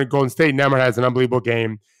on the road and Golden State, Nemert has an unbelievable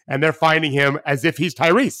game, and they're finding him as if he's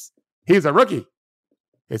Tyrese. He's a rookie.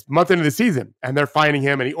 It's a month into the season, and they're finding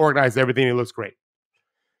him, and he organizes everything. He looks great.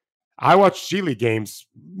 I watch G League games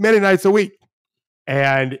many nights a week,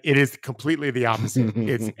 and it is completely the opposite.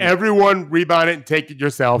 It's everyone rebound it and take it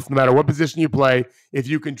yourself, no matter what position you play. If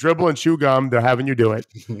you can dribble and chew gum, they're having you do it.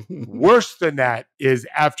 Worse than that is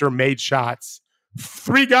after made shots,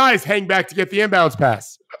 3 guys hang back to get the inbounds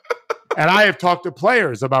pass. And I have talked to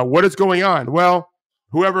players about what is going on. Well,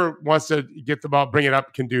 whoever wants to get the ball, bring it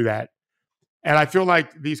up, can do that. And I feel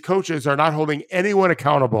like these coaches are not holding anyone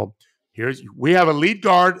accountable. We have a lead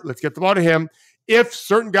guard. Let's get the ball to him. If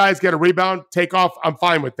certain guys get a rebound, take off, I'm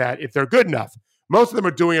fine with that if they're good enough. Most of them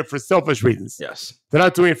are doing it for selfish reasons. Yes. They're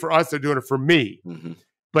not doing it for us. They're doing it for me. Mm-hmm.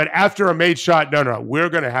 But after a made shot, no. We're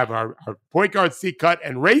going to have our point guard see cut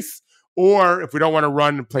and race. Or if we don't want to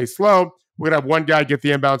run and play slow, we're going to have one guy get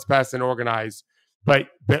the inbounds pass and organize. But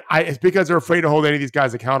it's because they're afraid to hold any of these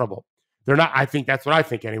guys accountable. They're not. I think that's what I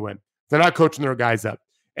think anyway. They're not coaching their guys up.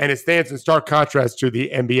 And it stands in stark contrast to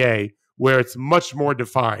the NBA, where it's much more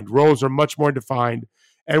defined. Roles are much more defined.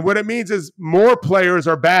 And what it means is more players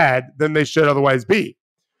are bad than they should otherwise be.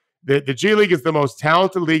 The G League is the most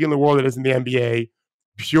talented league in the world that is in the NBA,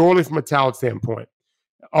 purely from a talent standpoint.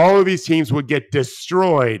 All of these teams would get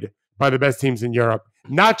destroyed by the best teams in Europe,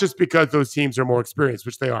 not just because those teams are more experienced,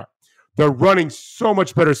 which they are. They're running so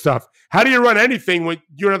much better stuff. How do you run anything when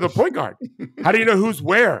you don't have the point guard? How do you know who's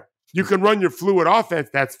where? You can run your fluid offense,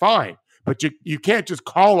 that's fine. But you can't just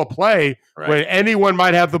call a play when anyone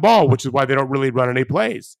might have the ball, which is why they don't really run any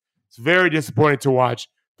plays. It's very disappointing to watch.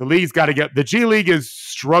 The league's got to get – the G League is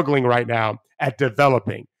struggling right now at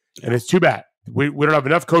developing, and it's too bad. We don't have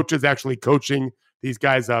enough coaches actually coaching these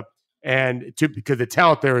guys up, because the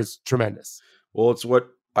talent there is tremendous. Well, it's what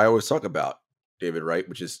I always talk about, David, right,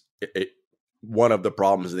 which is one of the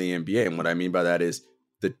problems in the NBA. And what I mean by that is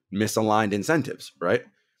the misaligned incentives, right?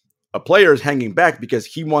 A player is hanging back because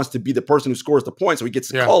he wants to be the person who scores the point, so he gets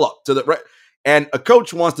to call up to the right. And a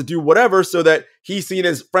coach wants to do whatever so that he's seen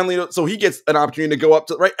as friendly, so he gets an opportunity to go up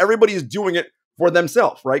to right. Everybody is doing it for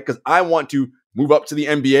themselves, right? Because I want to move up to the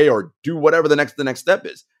NBA or do whatever the next step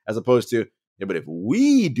is, as opposed to but if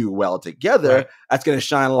we do well together, that's going to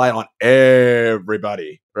shine a light on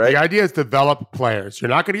everybody, right? The idea is develop players. You're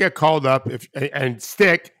not going to get called up and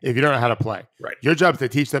stick if you don't know how to play. Right. Your job is to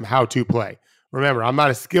teach them how to play. Remember, I'm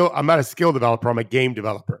not a skill developer. I'm a game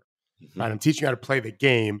developer. Mm-hmm. Right? I'm teaching how to play the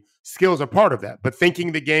game. Skills are part of that, but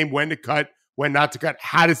thinking the game, when to cut, when not to cut,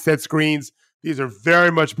 how to set screens. These are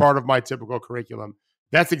very much part of my typical curriculum.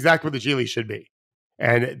 That's exactly what the G League should be.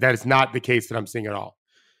 And that is not the case that I'm seeing at all.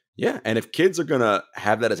 Yeah. And if kids are going to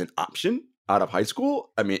have that as an option out of high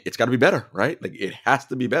school, I mean, it's got to be better, right? Like it has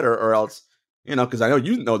to be better, or else, because I know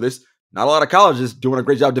you know this, not a lot of colleges doing a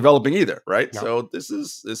great job developing either, right? No. So this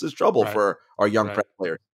is trouble for our young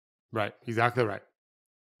players. Right. Exactly right.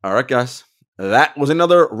 All right, guys. That was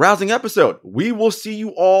another rousing episode. We will see you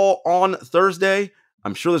all on Thursday.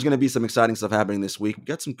 I'm sure there's going to be some exciting stuff happening this week. We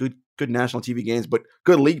got some good national TV games, but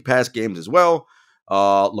good League Pass games as well.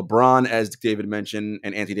 LeBron, as David mentioned,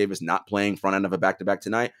 and Anthony Davis not playing front end of a back-to-back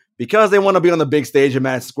tonight because they want to be on the big stage at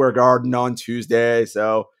Madison Square Garden on Tuesday.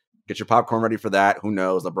 So Get your popcorn ready for that. Who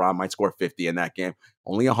knows? LeBron might score 50 in that game.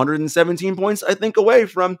 Only 117 points, I think, away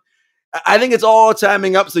from. I think it's all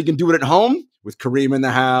timing up so you can do it at home with Kareem in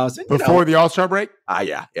the house. And, before the All-Star break?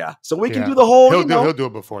 Yeah. So we can do the whole. He'll do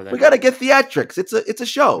it before that. We got to get theatrics. It's a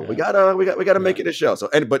show. Yeah. We got to make it a show. So,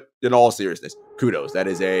 but in all seriousness, kudos. That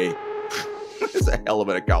is it's a hell of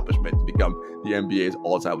an accomplishment to become the NBA's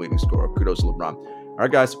all-time leading scorer. Kudos to LeBron. All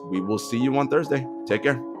right, guys, we will see you on Thursday. Take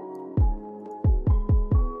care.